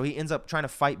getting there. So he ends up trying to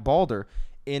fight Balder.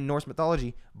 In Norse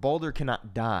mythology, Balder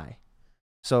cannot die.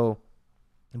 So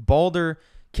Balder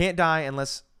can't die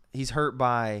unless he's hurt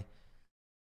by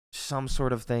some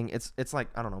sort of thing. It's like,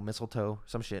 I don't know, mistletoe,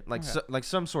 some shit, like like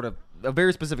some sort of a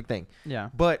very specific thing. Yeah.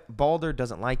 But Balder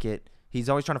doesn't like it. He's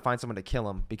always trying to find someone to kill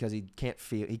him because he can't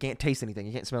taste anything,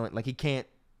 he can't smell it, like he can't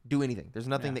do anything. There's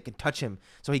nothing that can touch him,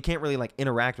 so he can't really like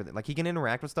interact with it. Like he can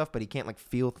interact with stuff, but he can't like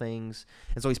feel things,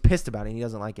 and so he's pissed about it and he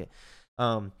doesn't like it.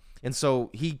 And so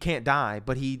he can't die,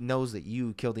 but he knows that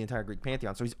you killed the entire Greek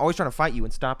pantheon, so he's always trying to fight you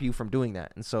and stop you from doing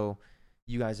that. And so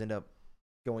you guys end up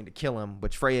going to kill him,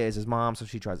 which Freya is his mom, so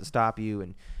she tries to stop you,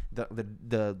 and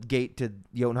the gate to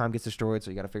Jotunheim gets destroyed,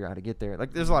 so you got to figure out how to get there.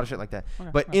 Like there's a lot of shit like that.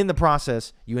 Okay. But in the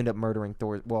process, you end up murdering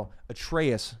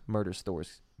Atreus murders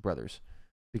Thor's brothers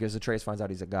because Atreus finds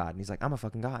out he's a god, and he's like, "I'm a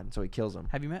fucking god," and so he kills him.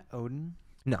 Have you met Odin?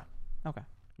 No. Okay.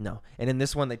 No. And in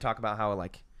this one, they talk about how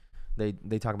like they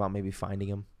talk about maybe finding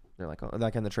him. They're like, oh,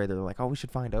 like in the trailer, they're like, "Oh, we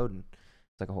should find Odin."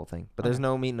 It's like a whole thing. But there's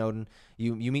no meeting Odin.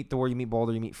 You meet Thor, you meet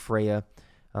Balder, you meet Freya.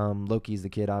 Loki's the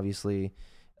kid, obviously.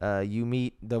 You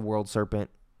meet the world serpent.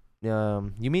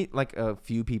 You meet like a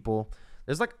few people.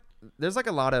 There's like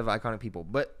a lot of iconic people.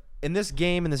 But in this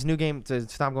new game, to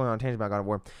stop going on a tangent about God of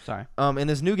War. Sorry. In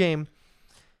this new game,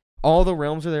 all the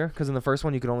realms are there, because in the first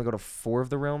one you could only go to 4 of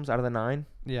the realms out of the 9.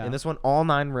 Yeah. In this one, all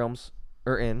 9 realms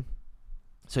are in,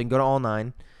 so you can go to all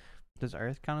 9. Does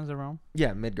Earth count as a realm?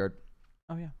 Yeah, Midgard.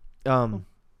 Oh yeah. Cool.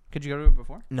 Could you go to it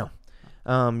before? No.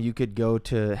 You could go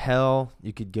to Hell.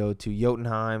 You could go to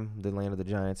Jotunheim, the land of the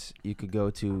giants. You could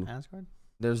go to Asgard.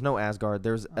 There's no Asgard.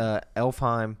 There's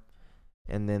Elfheim,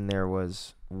 and then there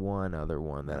was one other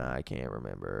one that I can't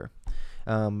remember.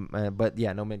 But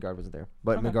yeah, no Midgard wasn't there.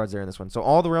 But Okay. Midgard's there in this one. So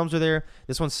all the realms are there.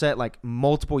 This one's set like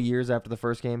multiple years after the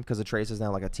first game because Atreus is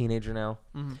now like a teenager now.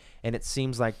 Mm-hmm. And it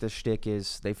seems like the shtick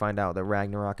is they find out that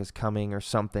Ragnarok is coming or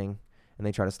something, and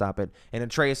they try to stop it. And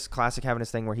Atreus, classic, having this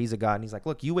thing where he's a god, and he's like,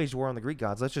 look, you waged war on the Greek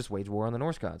gods. Let's just wage war on the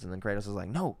Norse gods. And then Kratos is like,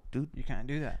 no, dude. You can't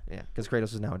do that. Yeah, because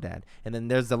Kratos is now a dad. And then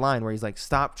there's the line where he's like,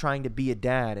 stop trying to be a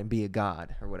dad and be a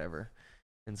god or whatever.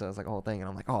 And so it's like a whole thing. And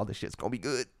I'm like, oh, this shit's going to be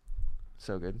good.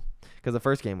 So good. Because the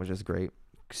first game was just great.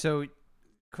 So,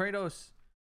 Kratos,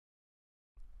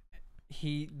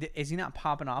 is he not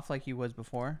popping off like he was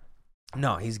before?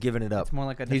 No, he's giving it up. It's more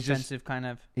like a He's just- defensive kind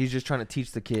of. He's just trying to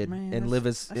teach the kid Man, and live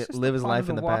his That's just live the his fun life of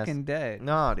in The the past. Walking Dead.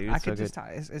 No, dude, I it's so could good.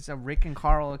 just. It's a Rick and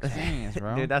Carl experience,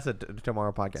 bro. Dude, that's a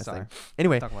tomorrow podcast Sorry. thing.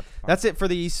 Anyway, Talk about the farm. that's it for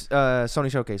the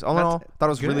Sony showcase. All in all, thought it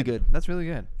was really good. That's really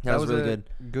good. That was really a good.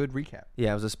 Good recap.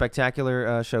 Yeah, it was a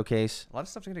spectacular showcase. A lot of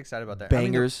stuff to get excited about there.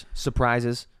 Bangers,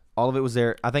 surprises, all of it was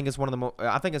there. I think it's one of the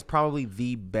I think it's probably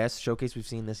the best showcase we've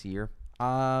seen this year.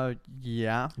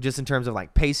 Yeah. Just in terms of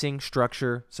like pacing,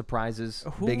 structure, surprises,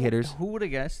 big hitters. Who would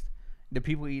have guessed the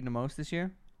people eating the most this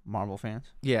year? Marvel fans.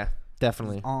 Yeah,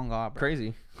 definitely. On God, bro.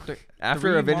 Crazy. Th- After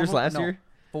three Avengers Marvel- last no, year?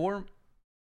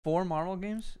 Four Marvel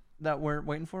games that we're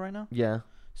waiting for right now. Yeah.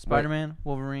 Spider-Man,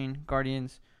 Wolverine,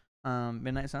 Guardians,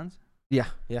 Midnight Suns. Yeah.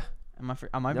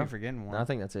 I might No. be forgetting one. No, I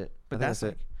think that's it. but I think that's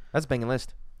it. That's banging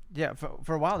list. yeah.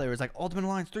 For a while there was like Ultimate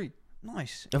Alliance 3.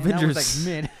 Nice. Avengers. And that was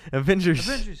like mid. Avengers.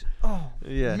 Avengers. Oh.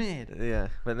 Yeah. Mid. Yeah.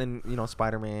 But then,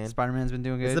 Spider-Man. Spider-Man's been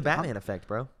doing good. It's the Batman effect,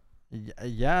 bro.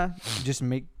 Yeah. Just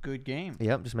make good game.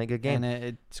 Yep, just make a good game. And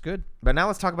it's good. But now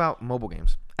let's talk about mobile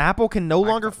games. Apple can no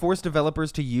longer force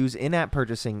developers to use in-app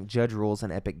purchasing, judge rules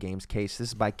in Epic Games case. This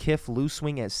is by Kif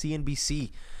Luswing at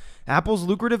CNBC. Apple's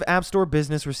lucrative App Store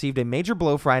business received a major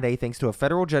blow Friday thanks to a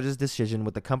federal judge's decision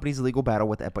with the company's legal battle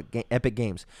with Epic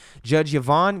Games. Judge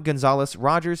Yvonne Gonzalez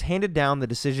Rogers handed down the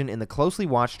decision in the closely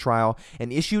watched trial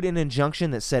and issued an injunction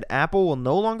that said Apple will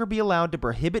no longer be allowed to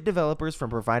prohibit developers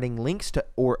from providing links to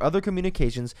or other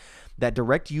communications that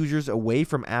direct users away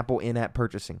from Apple in-app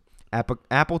purchasing.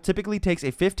 Apple typically takes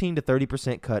a 15 to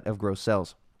 30% cut of gross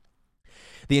sales.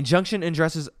 The injunction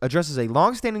addresses a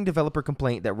long-standing developer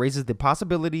complaint that raises the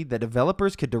possibility that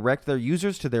developers could direct their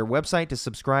users to their website to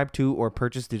subscribe to or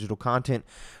purchase digital content,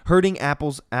 hurting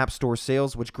Apple's App Store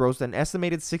sales, which grossed an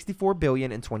estimated $64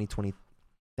 billion in 2020.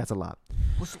 That's a lot.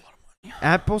 What's a lot of money?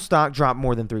 Apple stock dropped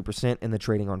more than 3% in the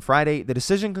trading on Friday. The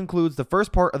decision concludes the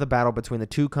first part of the battle between the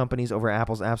two companies over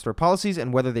Apple's App Store policies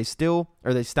and whether they stifle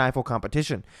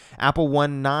competition. Apple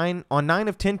won 9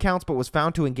 of 10 counts, but was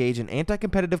found to engage in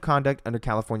anti-competitive conduct under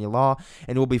California law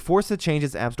and will be forced to change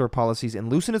its App Store policies and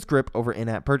loosen its grip over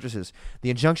in-app purchases. The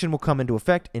injunction will come into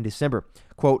effect in December.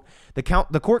 Quote,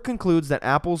 the court concludes that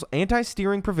Apple's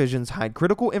anti-steering provisions hide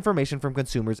critical information from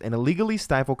consumers and illegally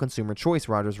stifle consumer choice,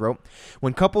 Rogers wrote.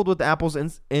 When coupled with Apple's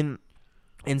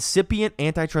incipient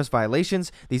antitrust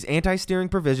violations, these anti-steering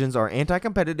provisions are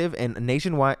anti-competitive and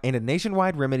a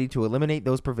nationwide remedy to eliminate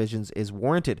those provisions is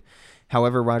warranted.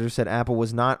 However, Rogers said Apple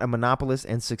was not a monopolist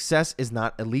and success is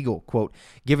not illegal. Quote,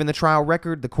 given the trial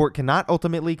record, the court cannot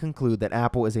ultimately conclude that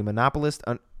Apple is a monopolist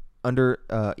under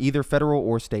either federal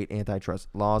or state antitrust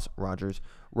laws, Rogers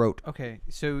wrote. Okay,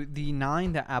 so the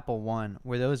 9 that Apple won,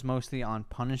 were those mostly on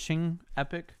punishing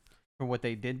Epic for what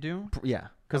they did do? Yeah,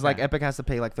 because Okay. like Epic has to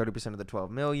pay like 30% of the $12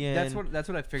 million. That's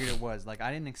what I figured it was. Like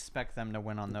I didn't expect them to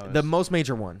win on those. The most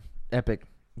major one, Epic,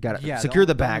 got to Yeah, secure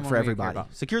the the only bag one for we care everybody.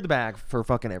 about. Secure the bag for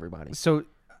fucking everybody. So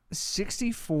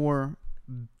 64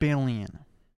 billion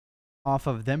off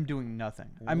of them doing nothing.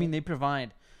 I mean, they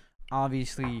provide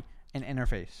obviously an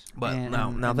interface, But and, now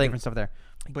and think- different stuff there.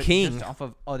 But King- just off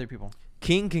of other people.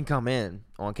 King can come in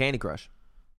on Candy Crush,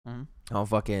 Mhm. on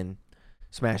fucking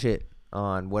Smash Hit,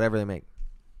 on whatever they make.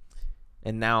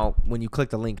 And now when you click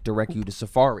the link, direct you to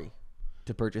Safari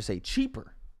to purchase a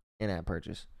cheaper in-app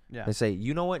purchase. Yeah. They say,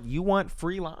 you know what? You want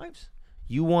free lives?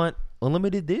 You want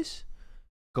unlimited this?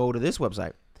 Go to this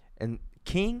website. And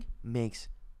King makes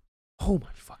so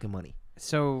much fucking money.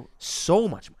 So So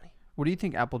much money. what do you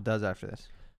think Apple does after this?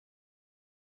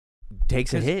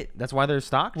 Takes a 'Cause- hit. That's why their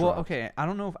stock Well, dropped. okay, I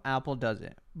don't know if Apple does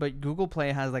it, but Google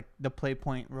Play has like the Play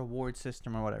Point reward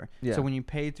system or whatever. Yeah. So when you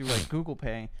pay through like Google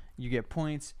Pay, you get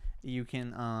points. You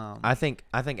can I think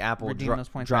Apple redeem those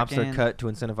points drops back their in. cut to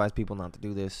incentivize people not to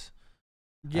do this.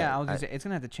 yeah. I was gonna say it's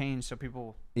gonna have to change so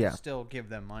people Yeah. still give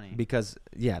them money. Because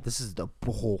this is the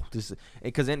whole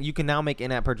because then you can now make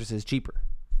in-app purchases cheaper.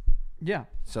 Yeah.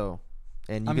 So,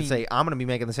 and you I can mean- say I'm going to be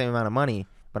making the same amount of money,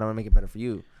 but I'm going to make it better for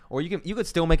you. Or you could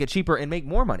still make it cheaper and make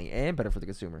more money and better for the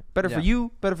consumer. Better for Yeah.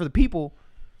 you, better for the people,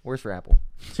 worse for Apple.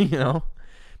 You know?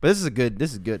 But this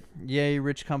is good. Yay,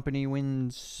 rich company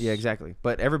wins. Yeah, exactly.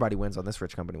 But everybody wins on this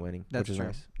rich company winning, That's which is true.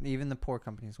 nice. Even the poor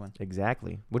companies win.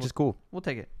 Exactly, which is cool. We'll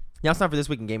take it. Yeah, it's time for This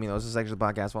Week in Gaming, though. This is actually the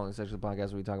podcast, following the section of the podcast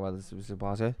where we talk about this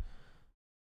podcast.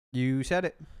 You said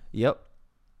it. Yep.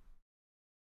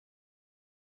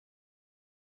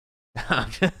 All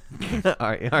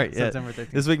right. Yeah. September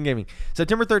 13th. This Week in Gaming.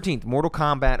 September 13th, Mortal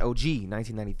Kombat OG,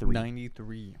 1993.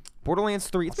 93. Borderlands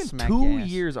 3. It's I'll been smack 2 your ass.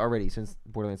 years already since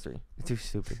Borderlands 3. It's too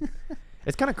stupid.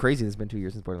 It's kind of crazy that it's been 2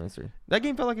 years since Borderlands 3. That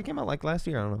game felt like it came out like last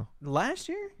year. I don't know. Last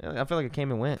year? I feel like it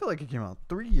came and I went. feel like it came out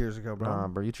 3 years ago, bro. Nah,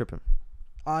 bro, you tripping.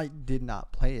 I did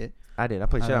not play it. I did. I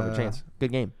played shit out of a chance.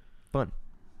 Good game. Fun.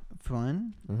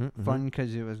 Fun? Mm-hmm, Fun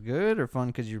because it was good or fun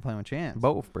because you were playing with Chance?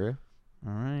 Both, bro.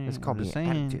 All right. It's called I'm being just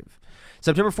saying. additive.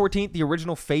 September 14th, the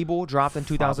original Fable dropped in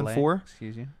 2004. Fable.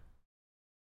 Excuse you.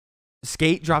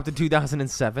 Skate dropped in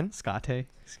 2007. Scate.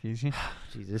 Excuse you.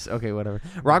 Jesus. Okay, whatever.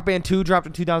 Rock Band 2 dropped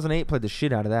in 2008. Played the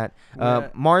shit out of that.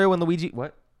 What? Mario and Luigi.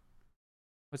 What?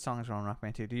 What songs were on Rock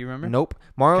Band 2? Do you remember? Nope.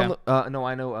 Mario. Okay. No,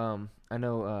 I know.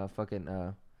 Fucking.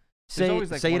 There's Say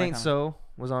always, like, Say It one Ain't iconic. So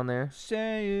was on there.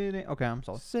 Say it ain't. Okay, I'm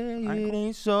sorry. Say Alright, it cool.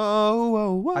 ain't so.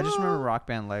 Oh, I just remember oh. Rock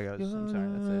Band Legos. I'm sorry.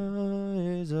 That's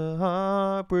it. Is a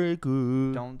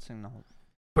heartbreaker. Don't sing the whole.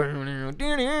 Mario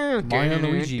Mario and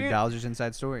Luigi, Bowser's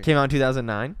Inside Story. Came out in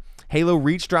 2009. Halo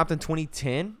Reach dropped in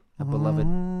 2010. A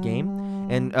beloved game.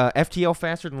 And FTL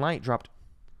Faster Than Light dropped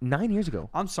 9 years ago.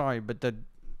 I'm sorry, but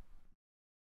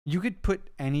you could put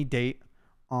any date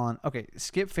on. Okay,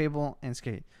 skip Fable and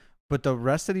Skate, but the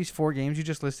rest of these 4 games you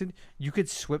just listed, you could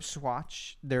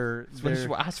swatch their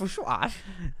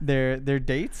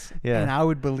dates, Yeah. and I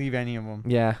would believe any of them.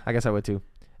 Yeah, I guess I would too.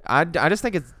 I just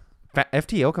think it's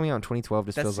FTL coming out in 2012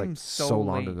 just That feels like seems so so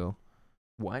long late. ago.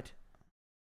 What?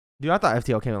 Dude, I thought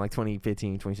FTL came out like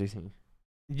 2015, 2016.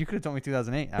 You could have told me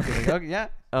 2008. I'd be like, okay, yeah.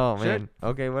 Oh, Should. man.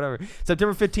 Okay, whatever.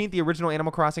 September 15th, the original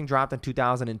Animal Crossing dropped in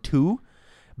 2002.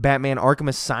 Batman Arkham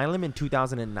Asylum in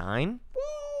 2009.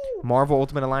 Marvel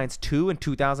Ultimate Alliance 2 in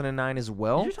 2009 as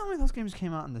well. You're telling me those games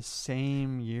came out in the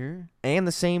same year? And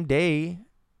the same day.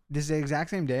 This is the exact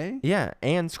same day? Yeah,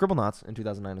 and Scribblenauts in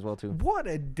 2009 as well, too. What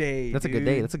a day, That's a good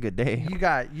day. That's a good day.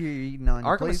 You eating on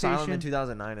your Arkham Asylum in PlayStation.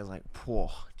 2009 is like, whoa,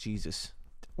 Jesus.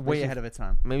 Way Makes me- ahead of its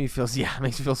time. Makes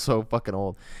me feel so fucking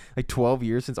old. Like 12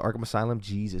 years since Arkham Asylum.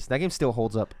 Jesus. That game still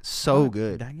holds up so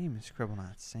good. That game is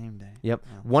Scribblenauts, same day. Yep.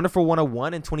 Yeah. Wonderful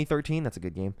 101 in 2013. That's a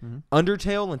good game. Mhm.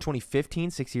 Undertale in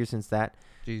 2015. 6 years since that.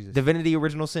 Jesus. Divinity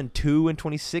Original Sin 2 in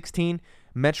 2016.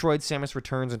 Metroid Samus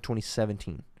Returns in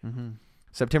 2017. Mm-hmm.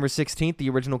 September 16th, the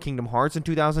original Kingdom Hearts in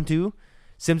 2002.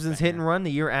 Simpsons Hit and Banger. Run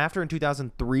the year after in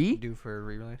 2003. Due for a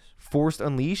re-release. Forced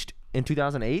Unleashed in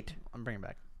 2008. I'm bringing it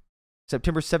back.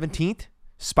 September 17th,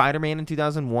 Spider-Man in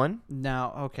 2001.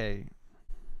 Now, okay.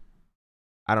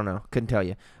 I don't know. Couldn't tell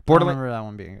you. I Borderlands. remember that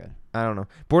one being good. I don't know.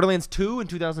 Borderlands 2 in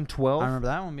 2012. I remember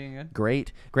that one being good.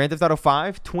 Great. Grand Theft Auto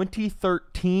 5,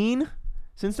 2013.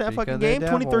 Since that Speak fucking of the game,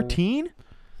 devil. 2013.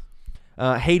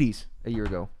 Hades, a year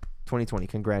ago. 2020.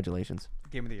 Congratulations.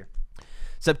 Game of the year.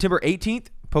 September 18th,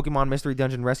 Pokemon Mystery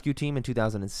Dungeon Rescue Team in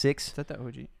 2006. Is that the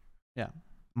OG? Yeah.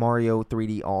 Mario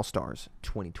 3D All-Stars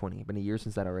 2020. Been a year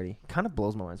since that already. Kind of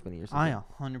blows my mind. It's been a year since I that.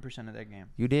 100% of that game.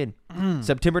 You did.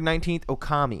 September 19th,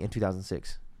 Okami in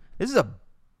 2006. This is a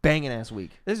banging ass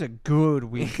week. This is a good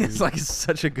week. It's dude. like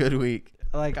such a good week.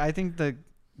 Like I think the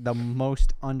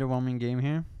most underwhelming game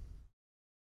here,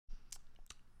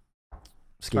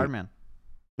 Skate. Spider-Man.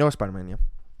 No, Spider-Man, yeah.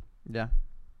 Yeah.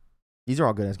 These are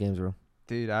all good ass games, bro.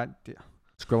 Dude,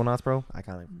 Scribblenauts, bro.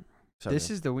 Iconic. So this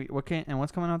good. is the week.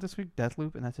 What's coming out this week?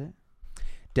 Deathloop, and that's it.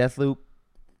 Deathloop.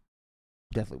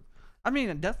 I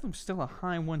mean, Deathloop's still a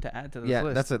high one to add to this Yeah,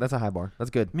 list. that's a high bar. That's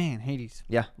good. Man, Hades.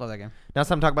 Yeah. Love that game. Now it's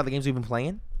time to talk about the games we've been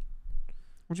playing.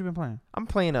 What you been playing? I'm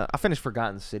playing. I finished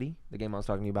Forgotten City, the game I was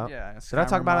talking to you about. Yeah. Did I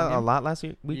talk about it a lot last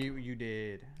week? You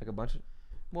did. Like a bunch.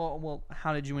 Well,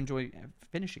 how did you enjoy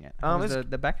finishing it? Um, How was it's-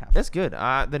 the back half? It's good.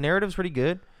 The narrative's pretty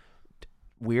good.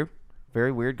 Weird,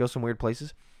 very weird. Goes some weird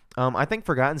places. I think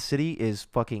Forgotten City is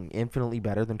fucking infinitely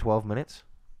better than 12 minutes,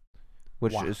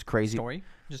 which Wow. is crazy. Story?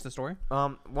 Just the story?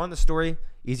 One, the story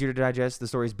easier to digest. The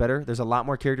story's better. There's a lot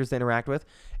more characters to interact with.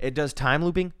 It does time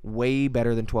looping way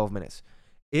better than 12 minutes.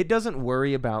 It doesn't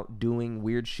worry about doing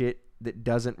weird shit that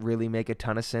doesn't really make a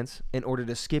ton of sense in order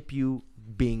to skip you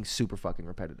being super fucking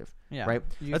repetitive. Yeah. Right?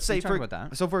 Let's say talk about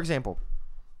that. So for example,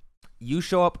 you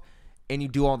show up and you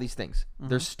do all these things. Mm-hmm.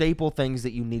 There's staple things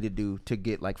that you need to do to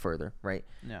get like further, right?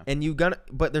 Yeah. And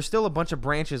but there's still a bunch of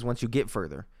branches once you get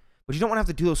further. But you don't want to have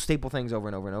to do those staple things over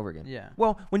and over and over again. Yeah.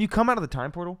 Well, when you come out of the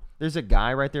time portal, there's a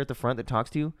guy right there at the front that talks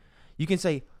to you. You can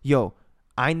say, "Yo,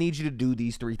 I need you to do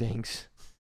these 3 things.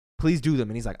 please do them.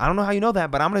 And he's like, I don't know how you know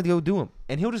that, but I'm going to go do them.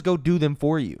 And he'll just go do them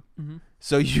for you. Mm-hmm.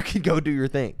 So you can go do your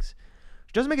things.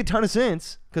 Which doesn't make a ton of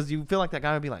sense because you feel like that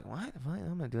guy would be like, what?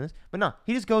 I'm not doing this. But no,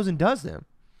 he just goes and does them.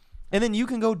 And then you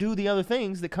can go do the other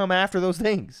things that come after those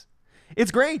things.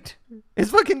 It's great.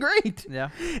 It's fucking great.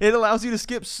 Yeah. It allows you to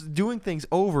skip doing things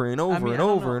over and over and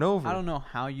over and over. I don't know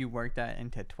how you work that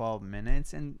into 12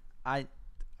 minutes. And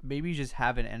maybe you just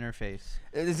have an interface.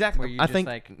 Exactly. I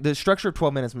think the structure of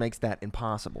 12 minutes makes that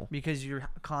impossible. Because you're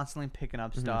constantly picking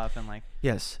up stuff and like.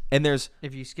 Yes. And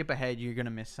if you skip ahead, you're going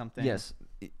to miss something. Yes.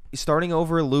 Starting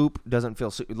over a loop doesn't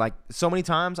feel like so many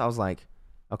times I was like,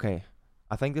 okay,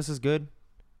 I think this is good.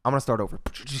 I'm going to start over.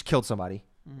 Just killed somebody.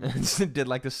 Mm-hmm. And did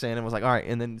like the sin and was like, all right.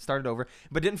 And then started over.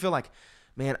 But didn't feel like,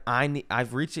 man,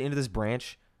 I've reached the end of this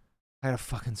branch. I gotta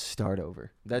fucking start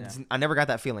over. I never got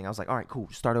that feeling. I was like, all right, cool,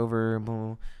 start over,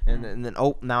 boom. And then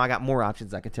now I got more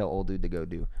options I could tell old dude to go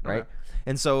do, right? Okay.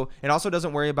 And so it also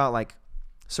doesn't worry about like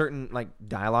certain like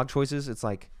dialogue choices. It's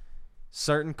like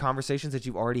certain conversations that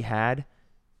you've already had,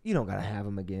 you don't gotta have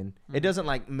them again. Mm-hmm. It doesn't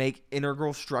like make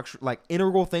integral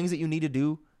things that you need to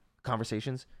do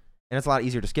conversations. And it's a lot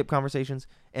easier to skip conversations.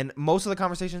 And most of the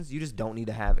conversations you just don't need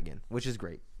to have again, which is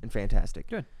great and fantastic.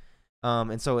 Good.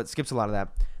 And so it skips a lot of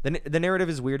that. The narrative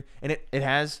is weird, and it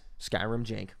has Skyrim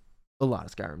jank, a lot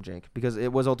of Skyrim jank, because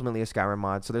it was ultimately a Skyrim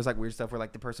mod. So there's like weird stuff where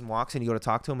like the person walks and you go to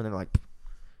talk to them, and they're like,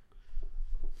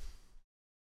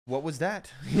 "What was that?"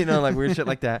 Like weird shit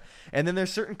like that. And then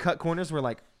there's certain cut corners where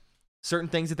like certain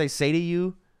things that they say to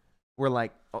you, were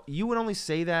like, oh, you would only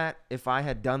say that if I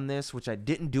had done this, which I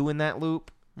didn't do in that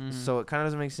loop. Mm-hmm. So it kind of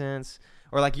doesn't make sense.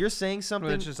 Or like you're saying something.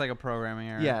 Well, it's just like a programming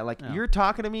error. Yeah, like you're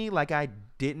talking to me like I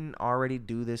didn't already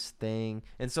do this thing.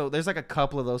 And so there's like a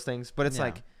couple of those things, but it's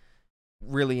like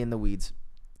really in the weeds.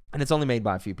 And it's only made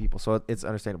by a few people, so it's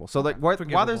understandable. So like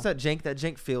while there's that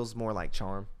jank feels more like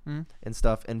charm and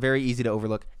stuff and very easy to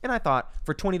overlook. And I thought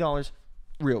for $20,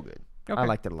 real good. Okay. I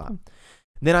liked it a lot. Cool.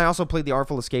 Then I also played The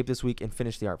Artful Escape this week and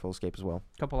finished The Artful Escape as well.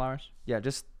 Couple hours? Yeah,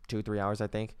 just 2-3 hours, I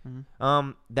think.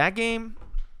 Mm-hmm. That game,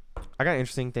 I got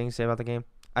interesting things to say about the game.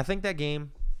 I think that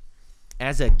game,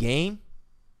 as a game,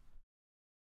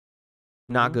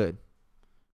 not good.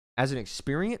 As an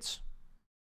experience,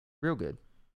 real good.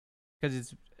 Because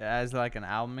it's as like an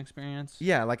album experience?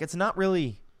 Yeah, like it's not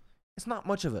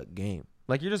much of a game.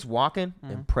 Like you're just walking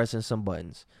and pressing some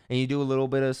buttons. And you do a little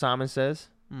bit of Simon Says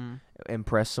and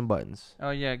press some buttons.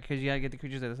 Oh, yeah, because you got to get the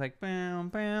creatures that it's like, bam,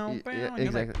 bam, bam. Yeah,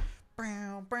 exactly. Like,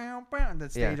 bam, bam, bam. The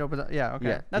stage opens up. Yeah, okay.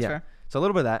 Yeah, that's fair. So a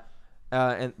little bit of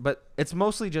that. But it's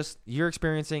mostly just you're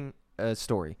experiencing a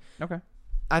story. Okay.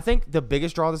 I think the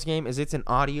biggest draw of this game is it's an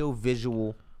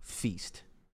audio-visual feast.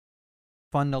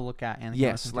 Fun to look at. And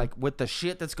yes, like with the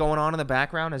shit that's going on in the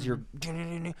background as you're...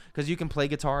 Because you can play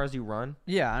guitar as you run.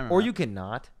 Yeah, I remember. Or you can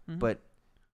not, but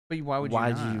why would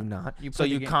you not? So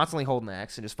you're constantly holding the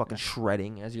X and just fucking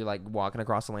shredding as you're like walking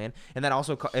across the land. And that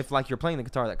also, if like you're playing the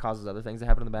guitar, that causes other things to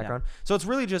happen in the background. Yeah. So it's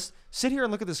really just sit here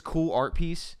and look at this cool art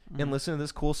piece and listen to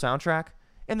this cool soundtrack,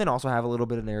 and then also have a little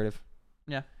bit of narrative.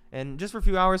 Yeah. And just for a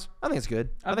few hours, I think it's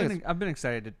good. I've been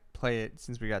excited to play it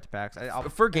since we got to PAX.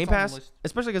 For Game Pass,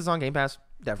 especially because it's on Game Pass,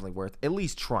 definitely worth at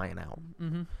least trying out.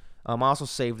 Mm-hmm. I also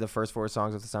saved the first 4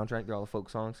 songs of the soundtrack. They're all the folk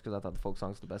songs because I thought the folk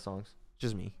songs were the best songs.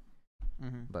 Just me.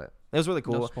 Mm-hmm. But it was really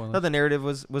cool. I thought the narrative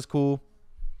was cool.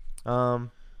 But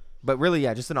really,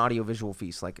 yeah, just an audio visual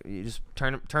feast. Like you just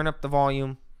turn up the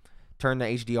volume, turn the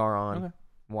HDR on,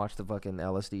 watch the fucking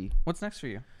LSD. What's next for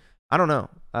you? I don't know.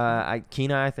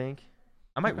 Kena, I think.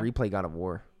 I might replay God of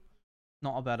War.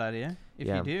 Not a bad idea. If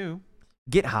you do,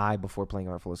 get high before playing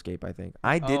Artful Escape. I think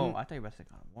I didn't. Oh, I thought you were about to say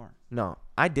God of War. No,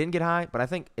 I didn't get high, but I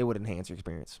think it would enhance your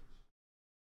experience.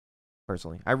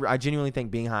 Personally, I genuinely think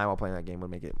being high while playing that game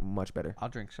would make it much better. I'll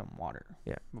drink some water.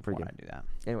 Yeah, before I do that.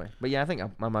 Anyway, but yeah, I think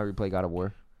I might replay God of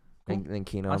War, and then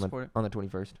Kena on the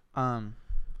 21st.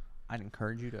 I'd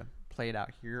encourage you to play it out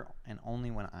here and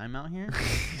only when I'm out here,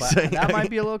 but that might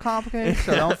be a little complicated.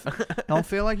 So don't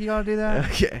feel like you gotta do that.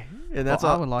 Okay, and that's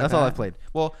all. That's all I played.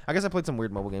 Well, I guess I played some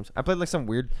weird mobile games. I played like some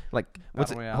weird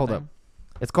what's it? Hold up,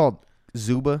 it's called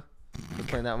Zuba. I was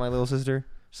playing that with my little sister.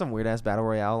 Some weird ass battle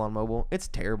royale on mobile. It's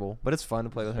terrible, but it's fun to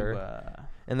play with her.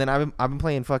 And then I've been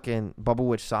playing fucking Bubble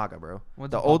Witch Saga, bro.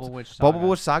 What's the old Bubble Witch Saga? Bubble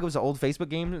Witch Saga was an old Facebook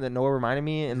game that Noah reminded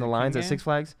me in the lines at Six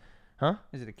Flags. Huh?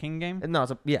 Is it a King game? No,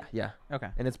 it's yeah. Okay.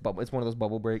 And it's one of those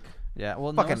bubble break. Yeah.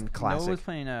 Well, fucking classic. Noah was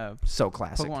playing so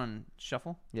classic Pokemon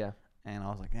Shuffle. Yeah. And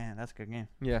I was like, man, that's a good game.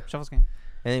 Yeah. Shuffle's game.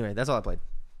 Anyway, that's all I played.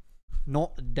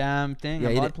 Not a damn thing.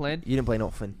 Yeah, I played. You didn't play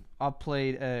nothing. I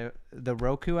played the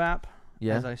Roku app.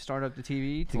 Yeah. As I start up the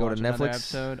TV to go to Netflix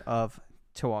episode of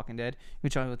To Walking Dead,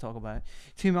 which I will talk about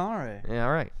tomorrow. Yeah.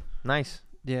 All right. Nice.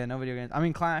 Yeah, no video games. I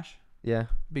mean, Clash. Yeah.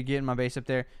 Be getting my base up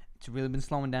there. It's really been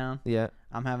slowing down. Yeah.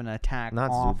 I'm having an attack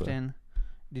Not Zuba. often.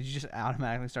 Did you just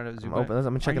automatically start up Zuba?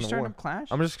 I'm Are checking you the starting war. up Clash?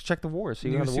 I'm just check the war. See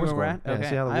You how the see war's where we're going. at? Okay. Yeah,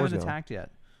 see how the I war's haven't going. attacked yet.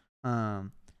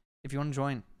 If you want to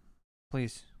join,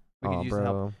 please. We Oh, could use the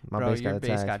help. bro. My Bro, base your got base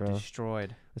attacked, got bro.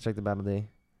 destroyed. Let's check the battle day.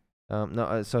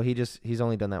 No, so he's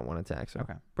only done that one attack. So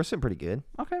Okay. we're sitting pretty good.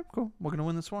 Okay, cool. We're gonna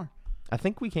win this war, I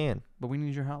think we can. but we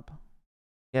need your help.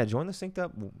 Yeah, join the synced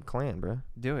up clan, bro.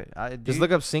 Do it. Just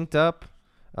look up synced up.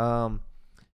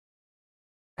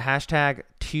 Hashtag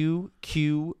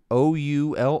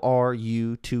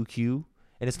 2QOULRU2Q,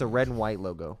 and it's the red and white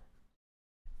logo.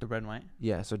 the red and white.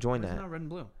 Yeah, so join It's that. not red and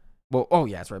blue. Well, oh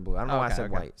yeah, it's red blue. I don't know why I Okay, said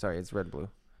okay. white. Sorry, it's red and blue.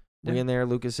 Yeah. We in there,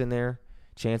 Lucas in there,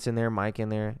 Chance in there, Mike in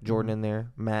there, Jordan Mhm. in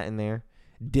there, Matt in there,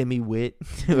 Demi Witt,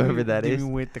 whoever that is,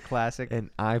 with the classic. and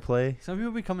I play Some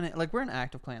people be coming in like we're an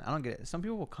active clan. I don't get it. Some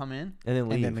people will come in. and then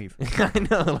leave. And then leave. I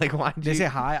know, like why? They say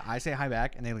hi. I say hi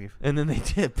back, and they leave. and then they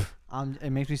tip. It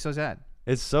makes me so sad.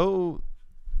 It's so.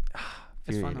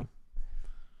 It's fun infuriating.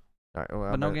 All right,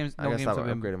 well, But no I games- I no gotta games stop have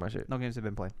been- upgrading my shit. No games have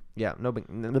been played. Yeah, no big.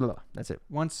 That's it.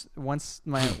 Once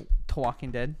my The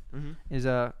Walking Dead Mm-hmm. is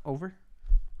over,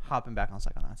 hopping back on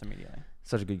Psychonauts immediately.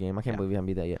 Such a good game. I can't Yeah. believe we haven't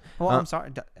beat that yet. Well, Uh, I'm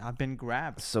sorry. I've been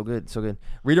grabbed. So good, so good.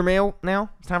 Reader mail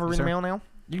now. It's time for Yes, reader sir. mail now.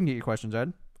 You can get your questions,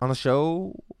 Ed. On the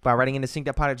show by writing into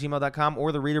sync.pod@gmail.com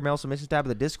or the reader mail submissions tab of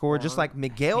the Discord, just Or like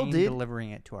Miguel Kane did.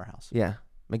 delivering it to our house. Yeah,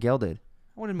 Miguel did.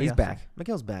 What did He's Miguel back. say?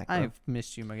 Miguel's back. bro. I've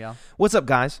missed you, Miguel. What's up,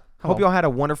 guys? Hope Hello. y'all had a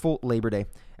wonderful Labor Day.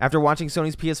 After watching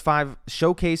Sony's PS5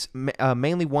 showcase,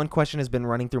 mainly one question has been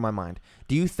running through my mind.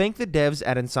 Do you think the devs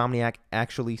at Insomniac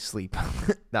actually sleep?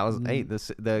 That was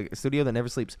the studio that never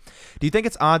sleeps. Do you think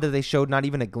it's odd that they showed not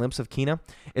even a glimpse of Kena?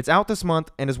 It's out this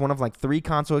month and is one of like 3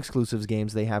 console exclusives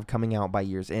games they have coming out by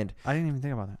year's end. I didn't even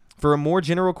think about that. For a more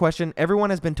general question, everyone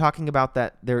has been talking about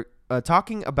that. They're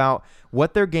talking about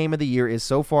what their game of the year is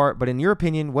so far, but in your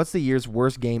opinion, what's the year's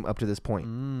worst game up to this point?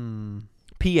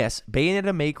 P.S.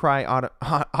 Bayonetta May Cry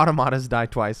Automatas Die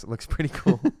Twice. Looks pretty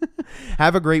cool.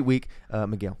 Have a great week,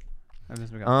 Miguel. I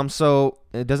miss Miguel. So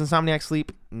does Insomniac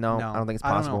sleep? No, I don't think it's I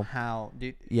don't possible. know how,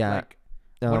 dude. Yeah. Like,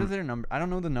 what are Um, their numbers? I don't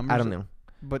know the numbers. I don't know.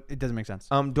 But it doesn't make sense.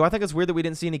 Do I think it's weird that we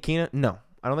didn't see any Kena? No,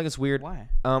 I don't think it's weird. Why?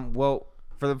 Well,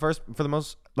 for the first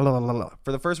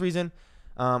reason,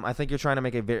 I think you're trying to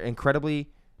make a very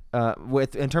incredibly,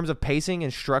 in terms of pacing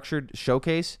and structured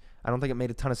showcase. I don't think it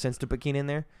made a ton of sense to put Kena in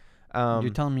there. You're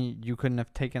telling me you couldn't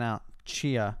have taken out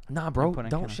Chia? Nah, bro, put in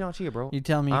don't Kena. shit on Chia, bro. You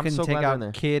tell me you I'm couldn't so take glad they're in out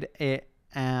there. Kid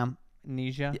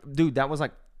Amnesia? Dude, that was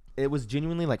like, it was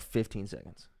genuinely like 15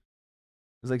 seconds.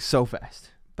 It was like so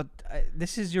fast. But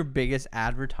this is your biggest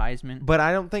advertisement. But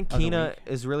I don't think Of the Kena week.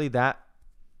 is really that.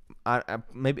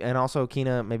 Maybe, and also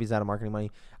Kena maybe is out of marketing money.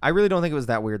 I really don't think it was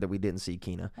that weird that we didn't see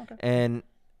Kena. Okay. And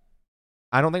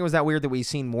I don't think it was that weird that we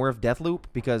seen more of Deathloop,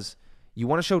 because you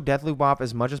want to show Deathloop off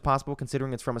as much as possible,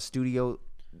 considering it's from a studio.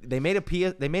 They made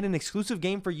an exclusive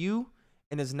game for you,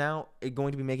 and is now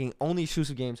going to be making only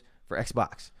exclusive games for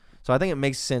Xbox. So I think it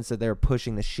makes sense that they're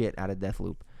pushing the shit out of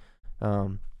Deathloop.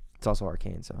 It's also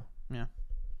Arcane, so Yeah.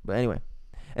 But anyway,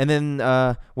 and then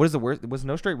what is the worst? Was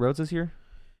No Straight Roads this year?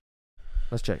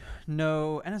 Let's check.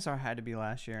 No, NSR had to be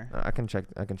last year. I can check.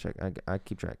 I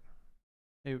keep track.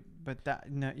 But that's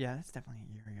definitely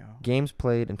a year ago. Games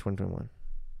played in 2021.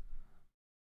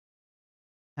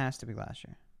 Has to be last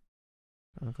year.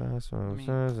 Okay, so I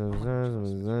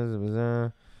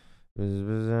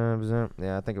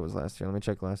yeah, I think it was last year. Let me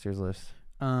check last year's list.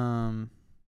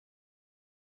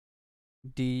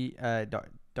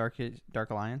 Darkest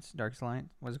Alliance.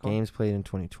 What's it called? Games played in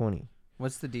 2020.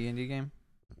 What's the D&D game?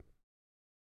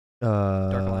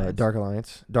 Dark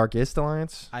Alliance. Darkest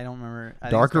Alliance. I don't remember. I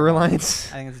think it's Darker Dark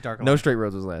Alliance. I think it's Dark No Alliance. Straight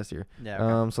Roads was last year. Yeah.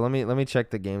 Okay. So let me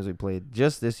check the games we played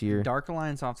just this year. Dark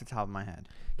Alliance off the top of my head.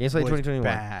 Games played was 2021.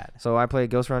 bad. So I played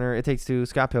Ghost Runner, It Takes Two,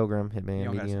 Scott Pilgrim, You Hitman,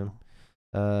 don't guys Medium,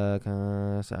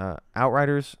 know.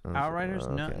 Outriders. Outriders?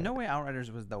 Okay. No way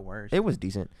Outriders was the worst. It was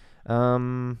decent.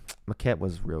 Maquette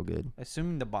was real good.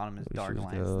 Assuming the bottom is We Dark should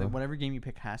Alliance. go. Whatever game you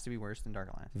pick has to be worse than Dark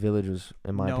Alliance. Village was,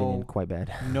 in my opinion, No. quite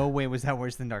bad. No way was that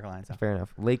worse than Dark Alliance. Fair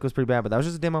enough. Lake was pretty bad, but that was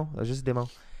just a demo.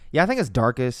 Yeah, I think it's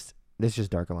Darkest. This is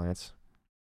just Dark Alliance.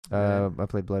 Yeah. I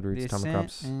played Blood Roots, The Atomic Ascent,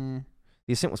 Crops.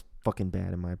 The Ascent was fucking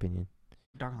bad, in my opinion.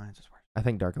 Dark Alliance is worse. I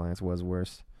think Dark Alliance was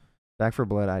worse. Back for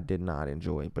Blood, I did not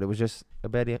enjoy, but it was just a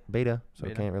beta, so I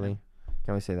Beta, can't really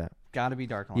say that. Gotta be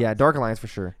Dark Alliance. Yeah, Dark Alliance for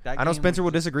sure. That I know game Spencer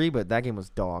was- will disagree, but that game was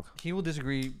dog. He will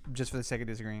disagree just for the sake of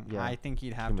disagreeing. Yeah. I think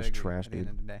he'd have Game to was agree trash, at the end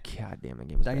dude. of the day. God damn, that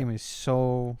game was That bad. game is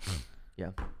so Yeah.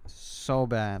 so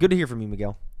bad. Good to hear from you,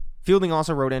 Miguel. Fielding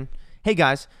also wrote in, "Hey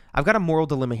guys, I've got a moral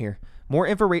dilemma here. More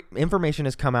information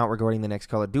has come out regarding the next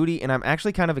Call of Duty, and I'm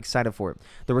actually kind of excited for it.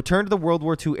 The return to the World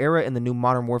War II era and the new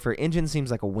Modern Warfare engine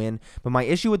seems like a win, but my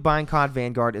issue with buying COD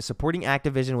Vanguard is supporting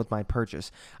Activision with my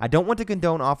purchase. I don't want to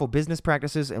condone awful business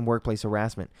practices and workplace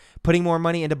harassment. Putting more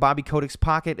money into Bobby Kotick's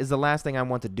pocket is the last thing I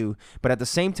want to do, but at the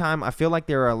same time, I feel like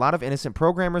there are a lot of innocent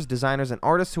programmers, designers, and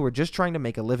artists who are just trying to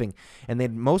make a living, and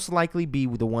they'd most likely be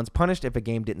the ones punished if a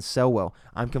game didn't sell well.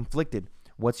 I'm conflicted.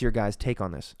 What's your guys' take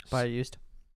on this? Buy it used.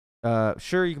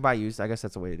 Sure, you can buy used. I guess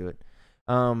that's the way to do it.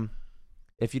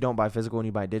 If you don't buy physical and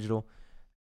you buy digital,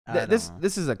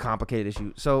 this is a complicated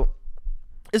issue. So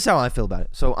this is how I feel about it.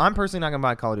 So I'm personally not gonna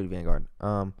buy Call of Duty Vanguard.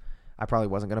 I probably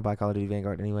wasn't gonna buy Call of Duty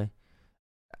Vanguard anyway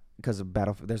because of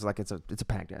Battlefield. There's like it's a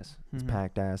packed ass. It's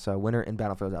packed ass. Winter and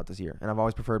Battlefield's out this year, and I've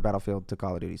always preferred Battlefield to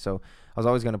Call of Duty. So I was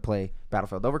always gonna play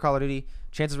Battlefield over Call of Duty.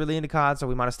 Chance is really into COD, so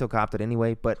we might have still copped it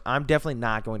anyway. But I'm definitely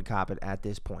not going to cop it at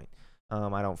this point.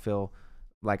 I don't feel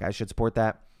like I should support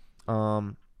that.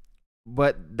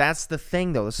 But that's the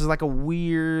thing, though. This is like a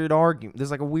weird argument. This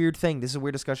is like a weird thing. This is a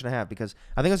weird discussion to have because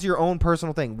I think it's your own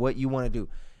personal thing, what you want to do.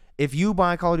 If you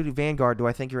buy Call of Duty Vanguard, do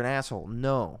I think you're an asshole?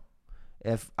 No.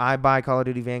 If I buy Call of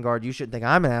Duty Vanguard, you shouldn't think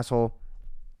I'm an asshole.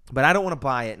 But I don't want to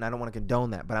buy it, and I don't want to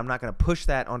condone that. But I'm not going to push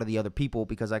that onto the other people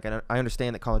because I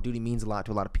understand that Call of Duty means a lot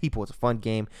to a lot of people. It's a fun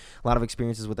game, a lot of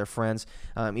experiences with their friends.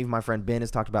 Even my friend Ben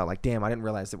has talked about, like, damn, I didn't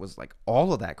realize it was, like,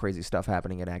 all of that crazy stuff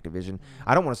happening at Activision.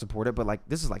 I don't want to support it, but, like,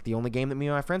 this is, like, the only game that me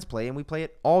and my friends play, and we play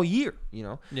it all year, you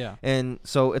know? Yeah. And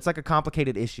so it's, like, a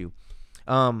complicated issue.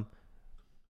 I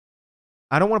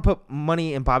don't want to put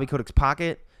money in Bobby Kotick's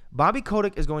pocket. Bobby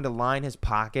Kotick is going to line his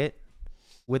pocket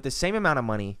with the same amount of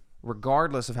money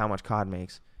regardless of how much COD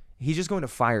makes. He's just going to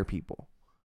fire people.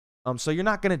 So you're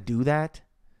not going to do that.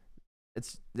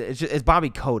 It's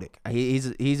Bobby Kotick.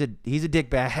 He's a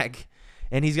dick bag,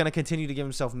 and he's going to continue to give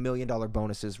himself $1 million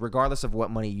bonuses regardless of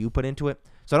what money you put into it.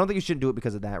 So I don't think you shouldn't do it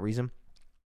because of that reason.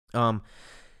 I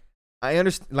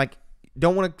understand, like,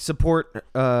 don't want to support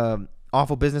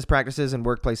awful business practices and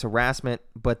workplace harassment,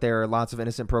 but there are lots of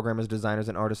innocent programmers, designers,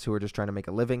 and artists who are just trying to make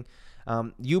a living.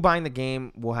 You buying the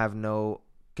game will have no...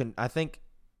 I think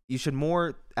you should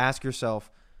more ask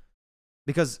yourself,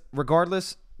 because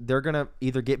regardless, they're going to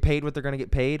either get paid what they're going to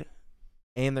get paid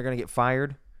and they're going to get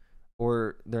fired,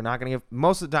 or they're not going to get,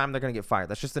 most of the time they're going to get fired.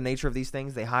 That's just the nature of these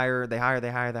things. They hire, they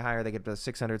get to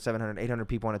 600, 700, 800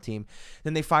 people on a team.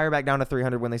 Then they fire back down to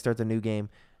 300 when they start the new game,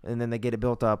 and then they get it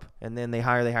built up, and then they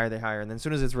hire, and then as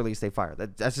soon as it's released, they fire.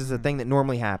 That's just a thing that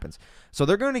normally happens. So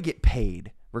they're going to get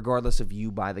paid regardless if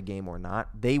you buy the game or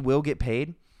not. They will get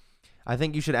paid. I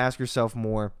think you should ask yourself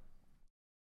more,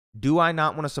 do I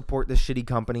not want to support this shitty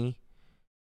company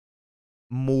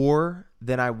more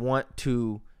than I want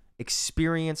to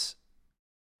experience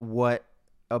what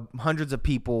hundreds of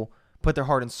people put their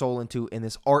heart and soul into in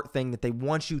this art thing that they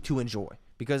want you to enjoy?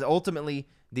 Because ultimately,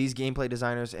 these gameplay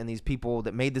designers and these people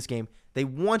that made this game, they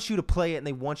want you to play it and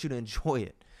they want you to enjoy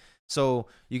it. So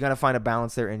you got to find a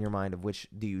balance there in your mind of which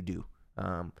do you do.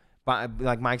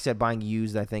 Like Mike said, buying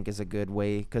used, I think, is a good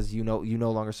way because you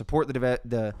no longer support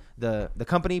the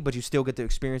company, but you still get to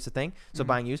experience the thing. So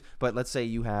buying used. But let's say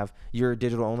you're a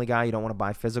digital only guy, you don't want to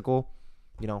buy physical.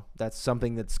 You know, that's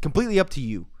something that's completely up to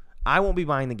you. I won't be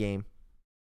buying the game.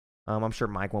 I'm sure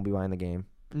Mike won't be buying the game.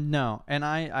 No, and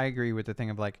I agree with the thing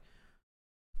of, like,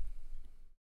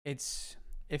 if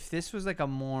this was like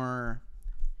an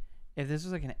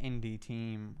indie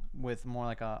team with more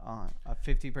like a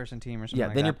 50-person team or something,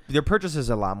 like then that, your purchase is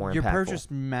a lot more impactful. Your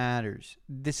purchase matters.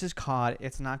 This is COD.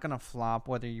 It's not gonna flop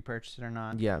whether you purchase it or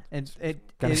not. Yeah, it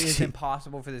is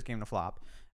impossible for this game to flop.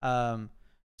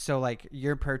 So like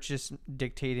your purchase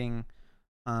dictating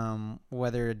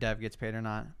whether a dev gets paid or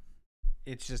not,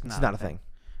 it's just not a thing.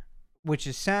 Which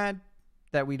is sad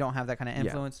that we don't have that kind of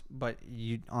influence, but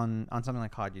you on something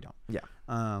like COD you don't. Yeah.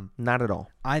 Not at all.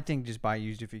 I think just buy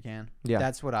used if you can. Yeah.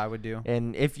 That's what I would do.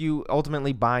 And if you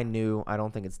ultimately buy new, I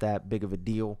don't think it's that big of a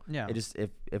deal. Yeah. It just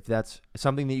if that's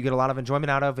something that you get a lot of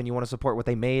enjoyment out of and you want to support what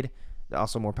they made,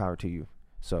 also more power to you.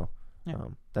 So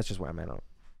that's just where I'm at on it.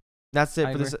 That's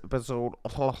it for this episode.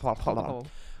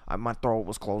 My throat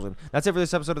was closing. That's it for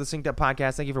this episode of the Synced Up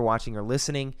Podcast. Thank you for watching or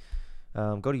listening.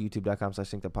 Go to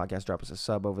youtube.com/syncedupodcast. Drop us a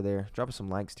sub over there. Drop us some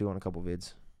likes too on a couple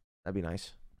vids. That'd be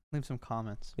nice. Leave some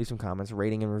comments.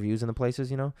 Rating and reviews in the places,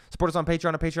 you know. Support us on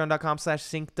Patreon at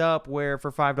patreon.com/syncedup, where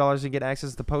for $5 you get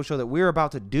access to the post show that we're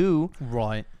about to do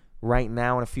right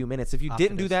now in a few minutes. If you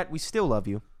didn't do that, we still love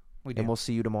you. We do. And we'll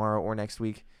see you tomorrow or next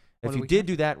week. If you did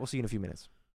do that, we'll see you in a few minutes.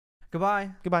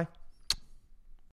 Goodbye. Goodbye.